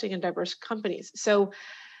be investing in diverse companies. So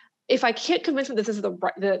if I can't convince them that this is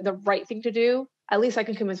the right thing to do, at least I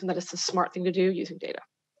can convince them that it's the smart thing to do using data.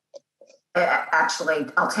 Actually,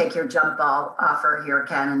 I'll take your jump ball offer here,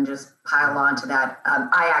 Ken, and just pile on to that.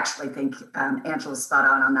 I actually think Angela's spot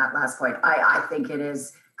on that last point. I think it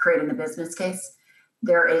is creating the business case.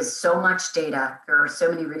 There is so much data. There are so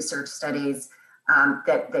many research studies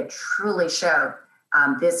that truly show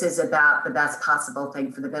this is about the best possible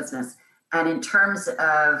thing for the business. And in terms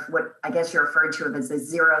of what I guess you're referring to as a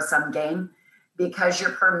zero-sum game, because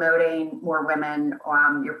you're promoting more women,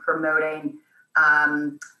 you're promoting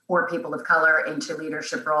more people of color into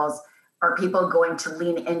leadership roles, are people going to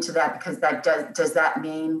lean into that? Because does that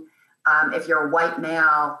mean if you're a white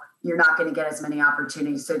male, you're not going to get as many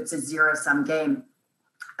opportunities? So it's a zero-sum game.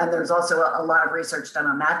 And there's also a lot of research done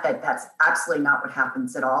on that's absolutely not what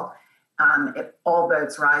happens at all. If all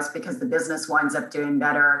boats rise because the business winds up doing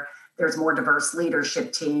better, there's more diverse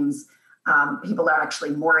leadership teams, people are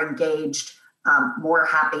actually more engaged, more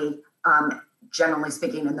happy, generally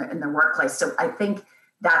speaking, in the workplace. So I think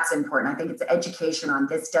that's important. I think it's education on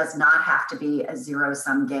this does not have to be a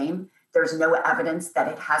zero-sum game. There's no evidence that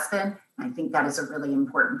it has been. And I think that is a really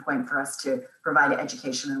important point for us to provide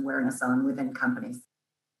education and awareness on within companies.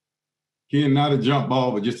 Ken, not a jump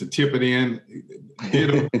ball, but just to tip it in.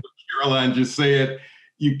 Caroline just said,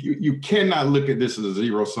 you cannot look at this as a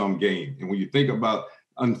zero-sum game. And when you think about,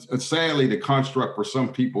 sadly, the construct for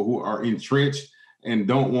some people who are entrenched, and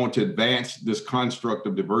don't want to advance this construct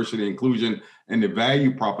of diversity, inclusion, and the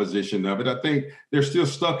value proposition of it, I think they're still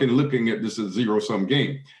stuck in looking at this as a zero-sum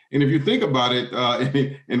game. And if you think about it,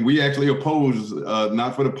 and we actually oppose,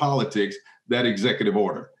 not for the politics, that executive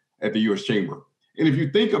order at the U.S. Chamber. And if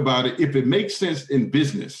you think about it, if it makes sense in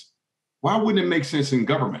business, why wouldn't it make sense in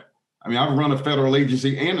government? I mean, I've run a federal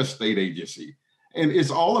agency and a state agency, and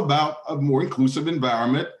it's all about a more inclusive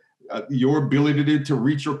environment, your ability to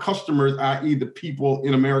reach your customers, i.e. the people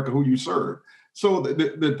in America who you serve. So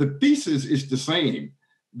the thesis is the same,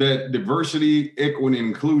 that diversity, equity, and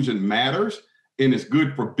inclusion matters, and it's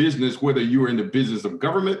good for business, whether you're in the business of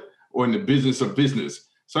government or in the business of business.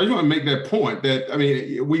 So I just want to make that point that, I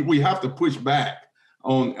mean, we have to push back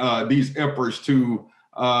on these efforts to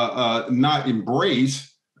not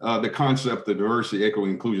embrace the concept of diversity, equity,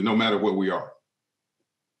 and inclusion, no matter what we are.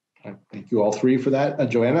 Thank you all three for that.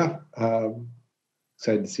 Joanna,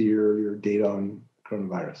 excited to see your data on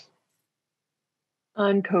coronavirus.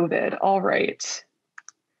 On COVID, all right.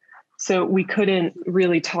 So we couldn't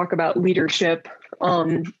really talk about leadership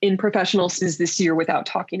in professional services this year without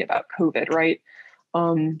talking about COVID, right?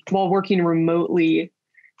 While working remotely,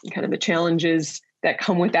 kind of the challenges that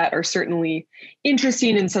come with that are certainly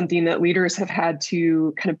interesting and something that leaders have had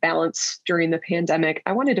to kind of balance during the pandemic.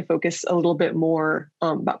 I wanted to focus a little bit more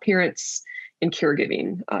about parents and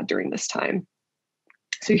caregiving during this time.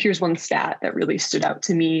 So here's one stat that really stood out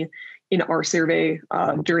to me in our survey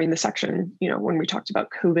during the section, when we talked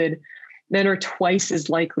about COVID. Men are twice as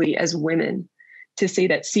likely as women to say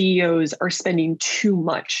that CEOs are spending too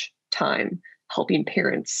much time helping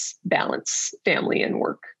parents balance family and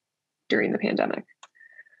work during the pandemic.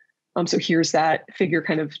 So here's that figure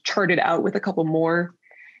kind of charted out with a couple more.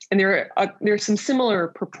 And there are some similar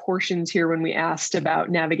proportions here when we asked about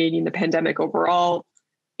navigating the pandemic overall.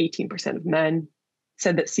 18% of men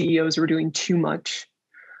said that CEOs were doing too much.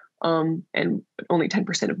 And only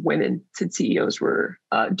 10% of women said CEOs were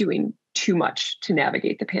doing too much to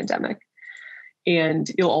navigate the pandemic. And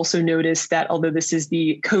you'll also notice that although this is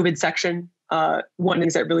the COVID section, one of the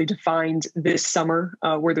things that really defined this summer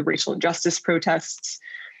were the racial injustice protests.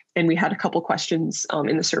 And we had a couple questions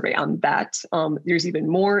in the survey on that. There's even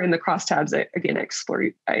more in the crosstabs.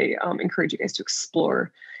 I encourage you guys to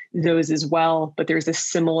explore those as well. But there's a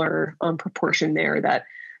similar proportion there that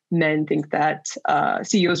men think that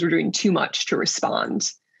CEOs were doing too much to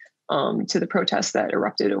respond to the protests that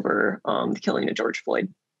erupted over the killing of George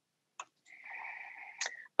Floyd.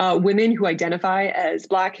 Women who identify as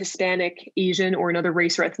Black, Hispanic, Asian, or another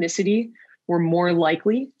race or ethnicity were more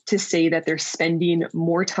likely to say that they're spending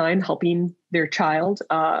more time helping their child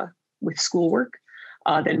with schoolwork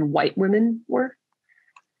than white women were.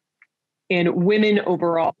 And women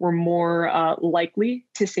overall were more likely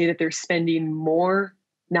to say that they're spending more,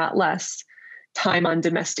 not less, time on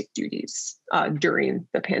domestic duties during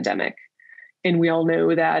the pandemic. And we all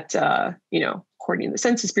know that, according to the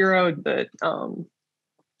Census Bureau, the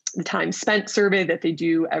time spent survey that they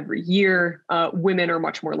do every year, women are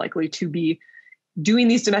much more likely to be doing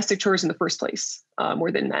these domestic chores in the first place,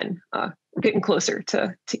 more than men. We're getting closer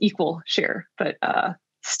to equal share, but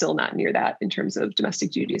still not near that in terms of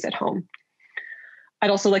domestic duties at home. I'd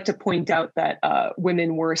also like to point out that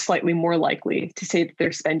women were slightly more likely to say that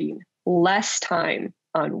they're spending less time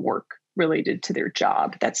on work related to their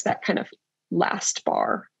job. That's that kind of last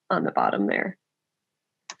bar on the bottom there.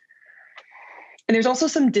 And there's also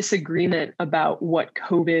some disagreement about what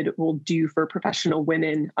COVID will do for professional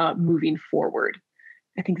women moving forward.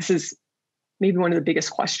 I think this is maybe one of the biggest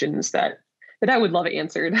questions that I would love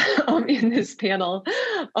answered in this panel.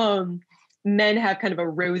 Men have kind of a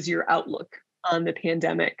rosier outlook on the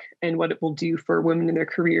pandemic and what it will do for women in their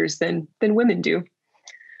careers than women do.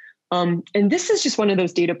 And this is just one of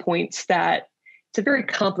those data points that it's a very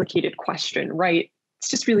complicated question, right? It's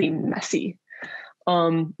just really messy.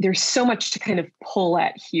 There's so much to kind of pull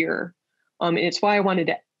at here. And it's why I wanted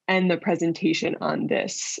to end the presentation on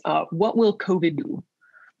this. What will COVID do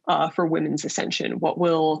for women's ascension? What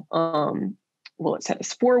will it set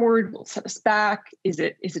us forward? Will it set us back? Is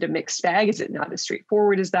it a mixed bag? Is it not as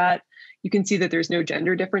straightforward as that? You can see that there's no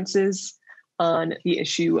gender differences on the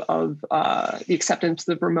issue of the acceptance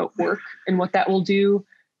of remote work and what that will do.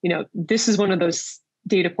 This is one of those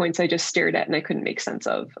data points I just stared at and I couldn't make sense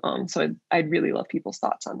of. So I'd really love people's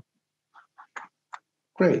thoughts on that.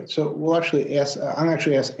 Great. So I'm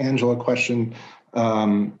actually ask Angela a question,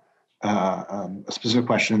 a specific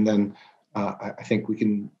question. Then I think we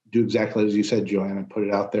can do exactly as you said, Joanna, put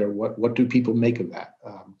it out there. What do people make of that?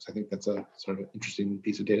 So I think that's a sort of interesting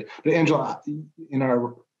piece of data. But Angela, in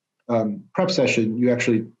our prep session, you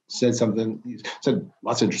actually said something, you said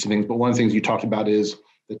lots of interesting things, but one of the things you talked about is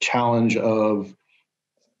the challenge of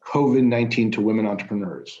COVID-19 to women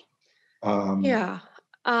entrepreneurs.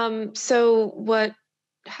 So what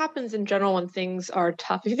happens in general when things are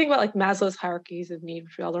tough, if you think about like Maslow's hierarchies of need,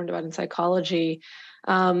 which we all learned about in psychology,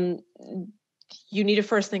 you need to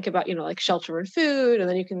first think about, like shelter and food, and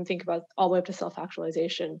then you can think about all the way up to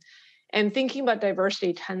self-actualization. And thinking about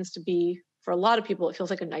diversity tends to be, for a lot of people, it feels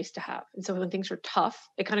like a nice to have. And so when things are tough,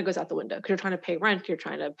 it kind of goes out the window because you're trying to pay rent, you're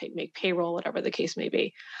trying to make payroll, whatever the case may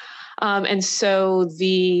be. And so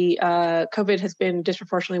the COVID has been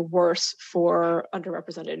disproportionately worse for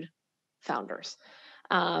underrepresented founders.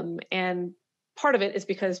 And part of it is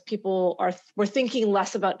because people were thinking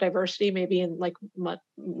less about diversity, maybe in like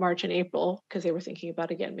March and April, because they were thinking about,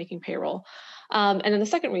 again, making payroll. And then the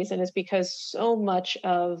second reason is because so much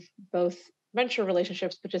of both venture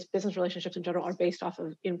relationships, but just business relationships in general, are based off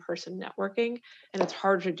of in-person networking. And it's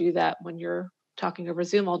hard to do that when you're talking over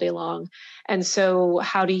Zoom all day long. And so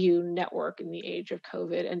how do you network in the age of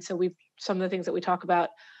COVID? And so some of the things that we talk about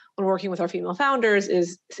when working with our female founders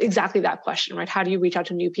is exactly that question, right? How do you reach out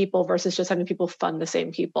to new people versus just having people fund the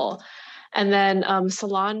same people? And then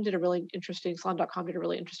Salon.com did a really interesting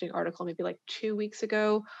article maybe like 2 weeks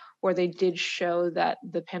ago, where they did show that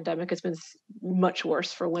the pandemic has been much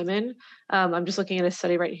worse for women. I'm just looking at a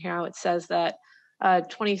study right now. It says that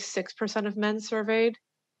 26% of men surveyed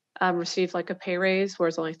received like a pay raise,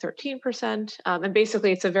 whereas only 13%. And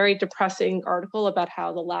basically, it's a very depressing article about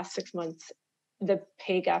how the last 6 months, the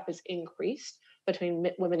pay gap has increased between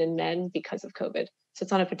women and men because of COVID. So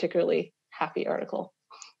it's not a particularly happy article.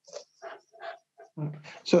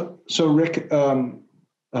 So Rick,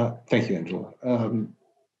 thank you, Angela.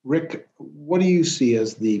 Rick, what do you see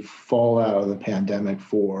as the fallout of the pandemic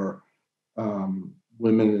for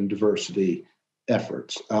women and diversity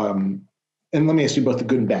efforts? And let me ask you both the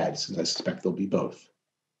good and bad, since I suspect there'll be both.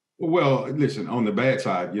 Well, listen, on the bad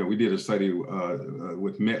side, we did a study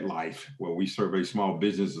with MetLife where we surveyed small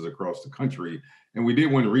businesses across the country. And we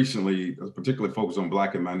did one recently, particularly focused on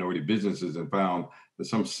Black and minority businesses, and found that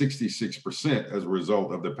some 66% as a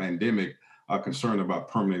result of the pandemic are concerned about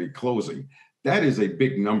permanently closing. That is a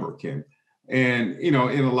big number, Ken. And, and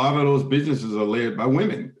a lot of those businesses are led by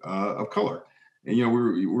women of color. And,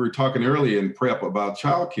 we were talking earlier in prep about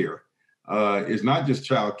childcare. It's not just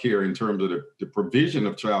child care in terms of the provision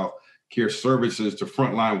of child care services to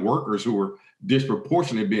frontline workers who are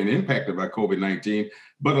disproportionately being impacted by COVID-19,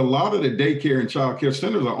 but a lot of the daycare and child care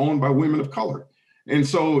centers are owned by women of color. And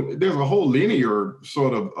so there's a whole linear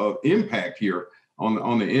sort of impact here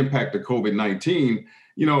on the impact of COVID-19.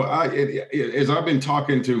 As I've been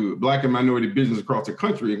talking to Black and minority business across the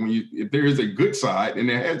country, if there is a good side, and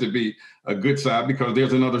there has to be a good side because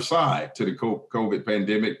there's another side to the COVID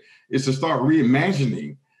pandemic, is to start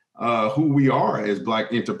reimagining who we are as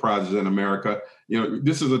Black enterprises in America.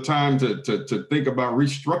 This is a time to think about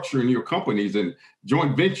restructuring your companies and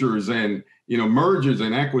joint ventures and mergers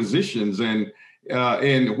and acquisitions and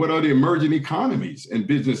what are the emerging economies and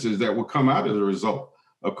businesses that will come out as a result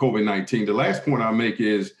of COVID-19. The last point I'll make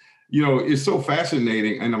is, it's so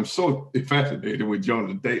fascinating, and I'm so fascinated with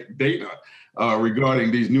Joanna's data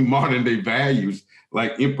regarding these new modern day values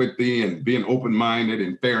like empathy and being open-minded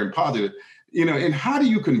and fair and positive, and how do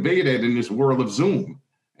you convey that in this world of Zoom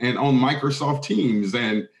and on Microsoft Teams?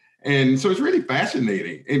 And so it's really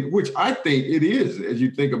fascinating, and which I think it is, as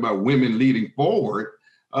you think about women leading forward,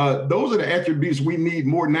 those are the attributes we need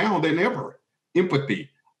more now than ever. Empathy,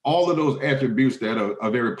 all of those attributes that are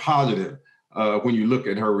very positive when you look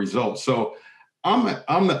at her results. So I'm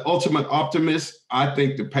the ultimate optimist. I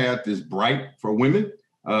think the path is bright for women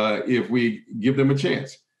if we give them a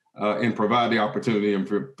chance and provide the opportunity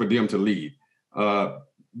for them to lead.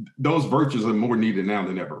 Those virtues are more needed now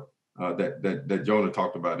than ever that Joanna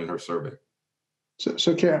talked about in her survey.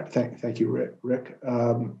 So Karen, thank you, Rick.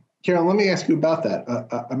 Karen, let me ask you about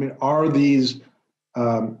that. Are these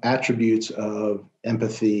attributes of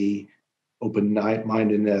empathy,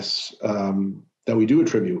 open-mindedness that we do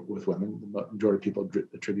attribute with women, the majority of people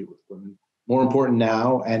attribute with women, more important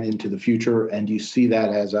now and into the future? And do you see that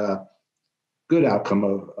as a good outcome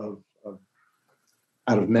of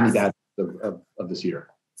out of many bad of this year?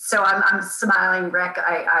 So I'm smiling, Rick.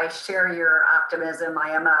 I share your optimism. I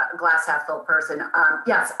am a glass half full person.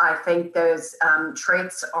 Yes, I think those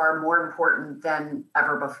traits are more important than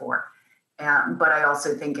ever before. But I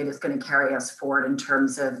also think it is going to carry us forward in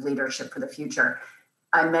terms of leadership for the future.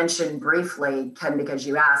 I mentioned briefly, Ken, because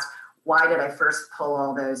you asked, why did I first pull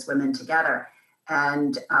all those women together?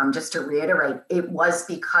 And just to reiterate, it was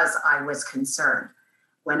because I was concerned.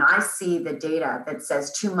 when I see the data that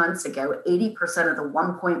says 2 months ago, 80% of the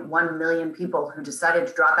 1.1 million people who decided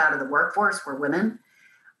to drop out of the workforce were women.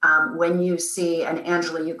 When you see, and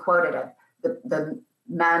Angela, you quoted it, the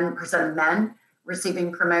percent of men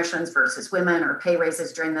receiving promotions versus women or pay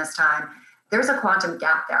raises during this time, there's a quantum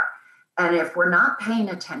gap there. And if we're not paying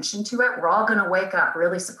attention to it, we're all going to wake up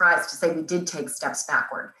really surprised to say we did take steps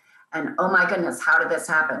backward. And oh my goodness, how did this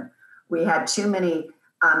happen? We had too many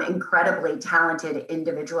incredibly talented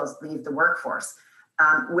individuals leave the workforce.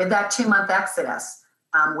 With that 2-month exodus,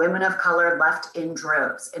 women of color left in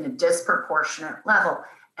droves in a disproportionate level.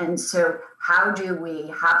 And so how do we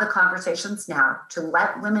have the conversations now to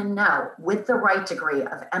let women know with the right degree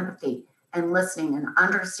of empathy and listening and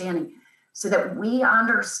understanding so that we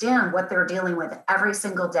understand what they're dealing with every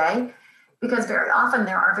single day? Because very often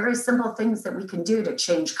there are very simple things that we can do to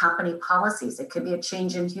change company policies. It could be a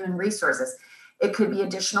change in human resources. It could be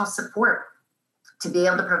additional support to be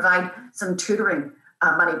able to provide some tutoring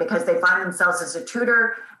money because they find themselves as a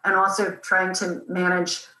tutor and also trying to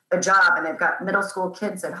manage a job and they've got middle school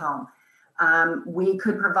kids at home. We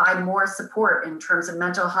could provide more support in terms of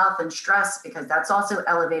mental health and stress because that's also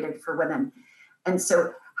elevated for women. And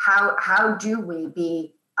so how do we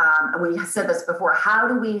be, and we said this before, how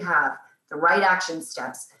do we have the right action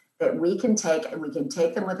steps that we can take and we can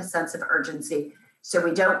take them with a sense of urgency so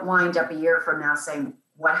we don't wind up a year from now saying,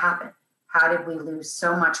 what happened? How did we lose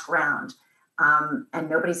so much ground? And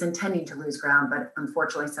nobody's intending to lose ground, but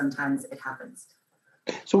unfortunately, sometimes it happens.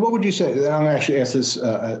 So what would you say? I'm going to actually ask this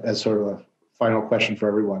as sort of a final question for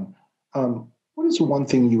everyone. What is one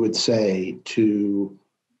thing you would say to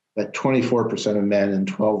that 24% of men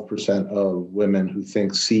and 12% of women who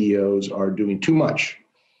think CEOs are doing too much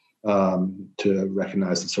to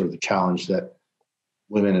recognize the sort of the challenge that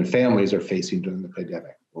women and families are facing during the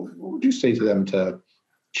pandemic? What would you say to them to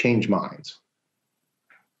change minds?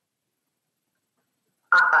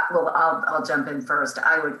 Well, I'll jump in first.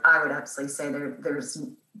 I would absolutely say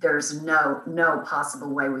there's no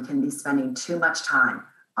possible way we can be spending too much time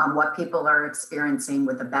on what people are experiencing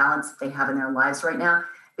with the balance that they have in their lives right now,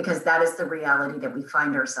 because that is the reality that we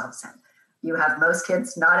find ourselves in. You have most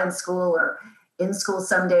kids not in school or in school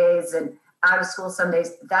some days and out of school some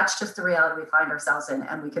days. That's just the reality we find ourselves in,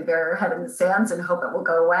 and we can bury our head in the sands and hope it will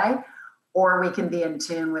go away, or we can be in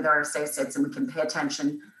tune with our associates and we can pay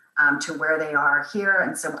attention to where they are here.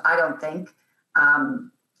 And so I don't think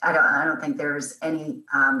there's any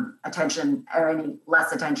attention or any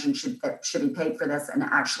less attention that should be paid for this. And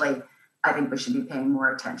actually, I think we should be paying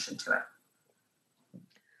more attention to it.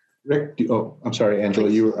 Rick, I'm sorry,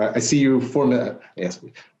 Angela. I see you formulate. Yes,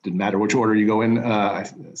 it didn't matter which order you go in. I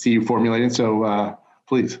see you formulating. So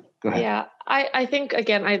please go ahead. Yeah, I think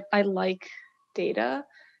again, I like data,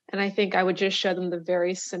 and I think I would just show them the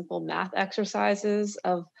very simple math exercises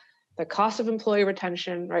of the cost of employee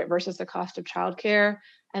retention, right, versus the cost of childcare,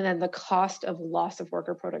 and then the cost of loss of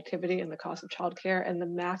worker productivity and the cost of childcare, and the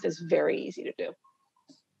math is very easy to do.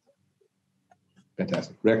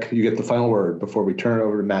 Fantastic. Rick, you get the final word before we turn it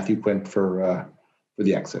over to Matthew Quint for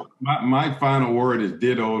the exit. My final word is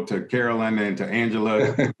ditto to Carolina and to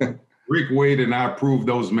Angela. Rick Wade and I approve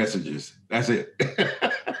those messages. That's it.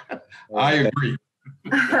 I agree.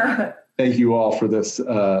 Thank you all for this,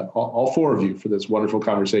 all four of you, for this wonderful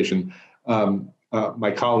conversation.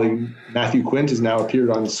 My colleague Matthew Quint has now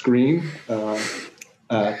appeared on the screen to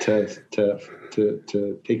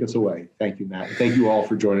take us away. Thank you, Matt. Thank you all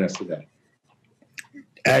for joining us today.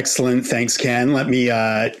 Excellent. Thanks, Ken. Let me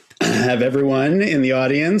have everyone in the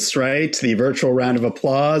audience, right? The virtual round of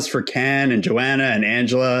applause for Ken and Joanna and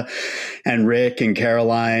Angela and Rick and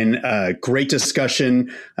Caroline. Great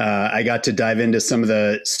discussion. I got to dive into some of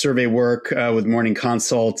the survey work with Morning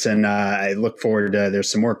Consult, and I look forward to,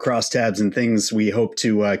 there's some more crosstabs and things we hope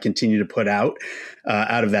to continue to put out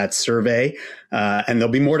of that survey. And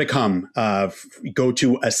there'll be more to come. Go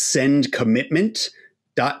to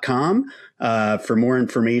ascendcommitment.com for more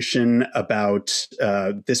information about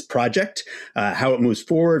this project, how it moves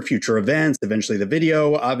forward, future events, eventually the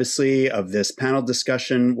video, obviously, of this panel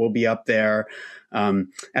discussion will be up there.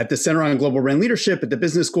 At the Center on Global Brand Leadership at the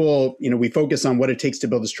Business School, we focus on what it takes to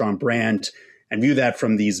build a strong brand and view that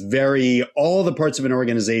from these all the parts of an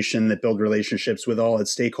organization that build relationships with all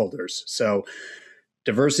its stakeholders. So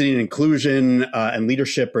diversity and inclusion and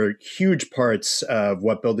leadership are huge parts of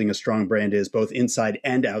what building a strong brand is, both inside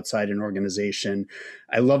and outside an organization.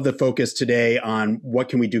 I love the focus today on what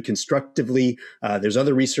can we do constructively. There's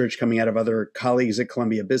other research coming out of other colleagues at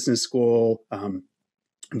Columbia Business School,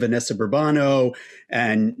 Vanessa Burbano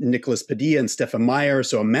and Nicholas Padilla and Stefan Meyer.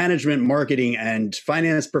 So a management, marketing, and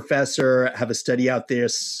finance professor have a study out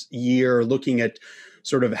this year looking at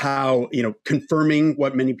sort of how, confirming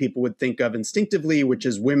what many people would think of instinctively, which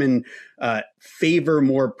is women favor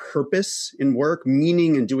more purpose in work,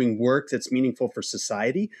 meaning, and doing work that's meaningful for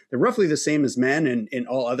society. They're roughly the same as men in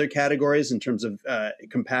all other categories in terms of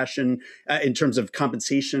compassion, in terms of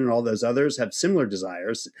compensation, and all those others have similar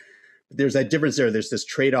desires. But there's that difference there. There's this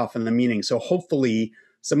trade-off in the meaning. So hopefully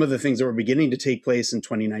some of the things that were beginning to take place in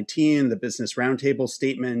 2019, the Business Roundtable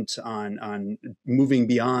statement on moving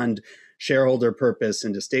beyond shareholder purpose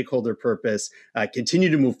into stakeholder purpose,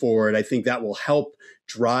 continue to move forward. I think that will help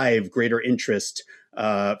drive greater interest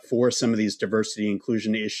for some of these diversity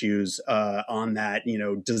inclusion issues on that,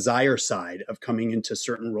 desire side of coming into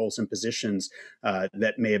certain roles and positions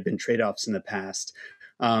that may have been trade-offs in the past.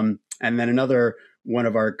 And then another one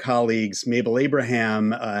of our colleagues, Mabel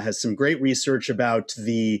Abraham, has some great research about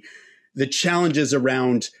the challenges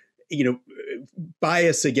around,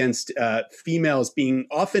 bias against females being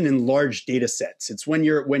often in large data sets. It's when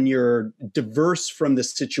you're diverse from the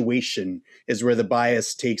situation is where the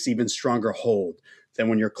bias takes even stronger hold than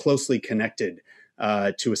when you're closely connected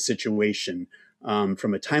to a situation.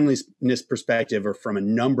 From a timeliness perspective or from a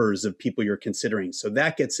numbers of people you're considering. So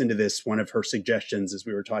that gets into this, one of her suggestions as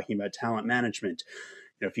we were talking about talent management.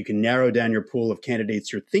 If you can narrow down your pool of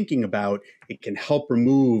candidates you're thinking about, it can help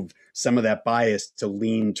remove some of that bias to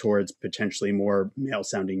lean towards potentially more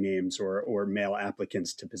male-sounding names or male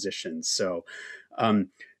applicants to positions. So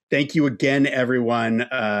thank you again, everyone.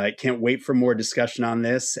 Can't wait for more discussion on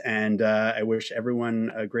this. And I wish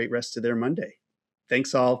everyone a great rest of their Monday.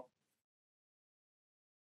 Thanks all.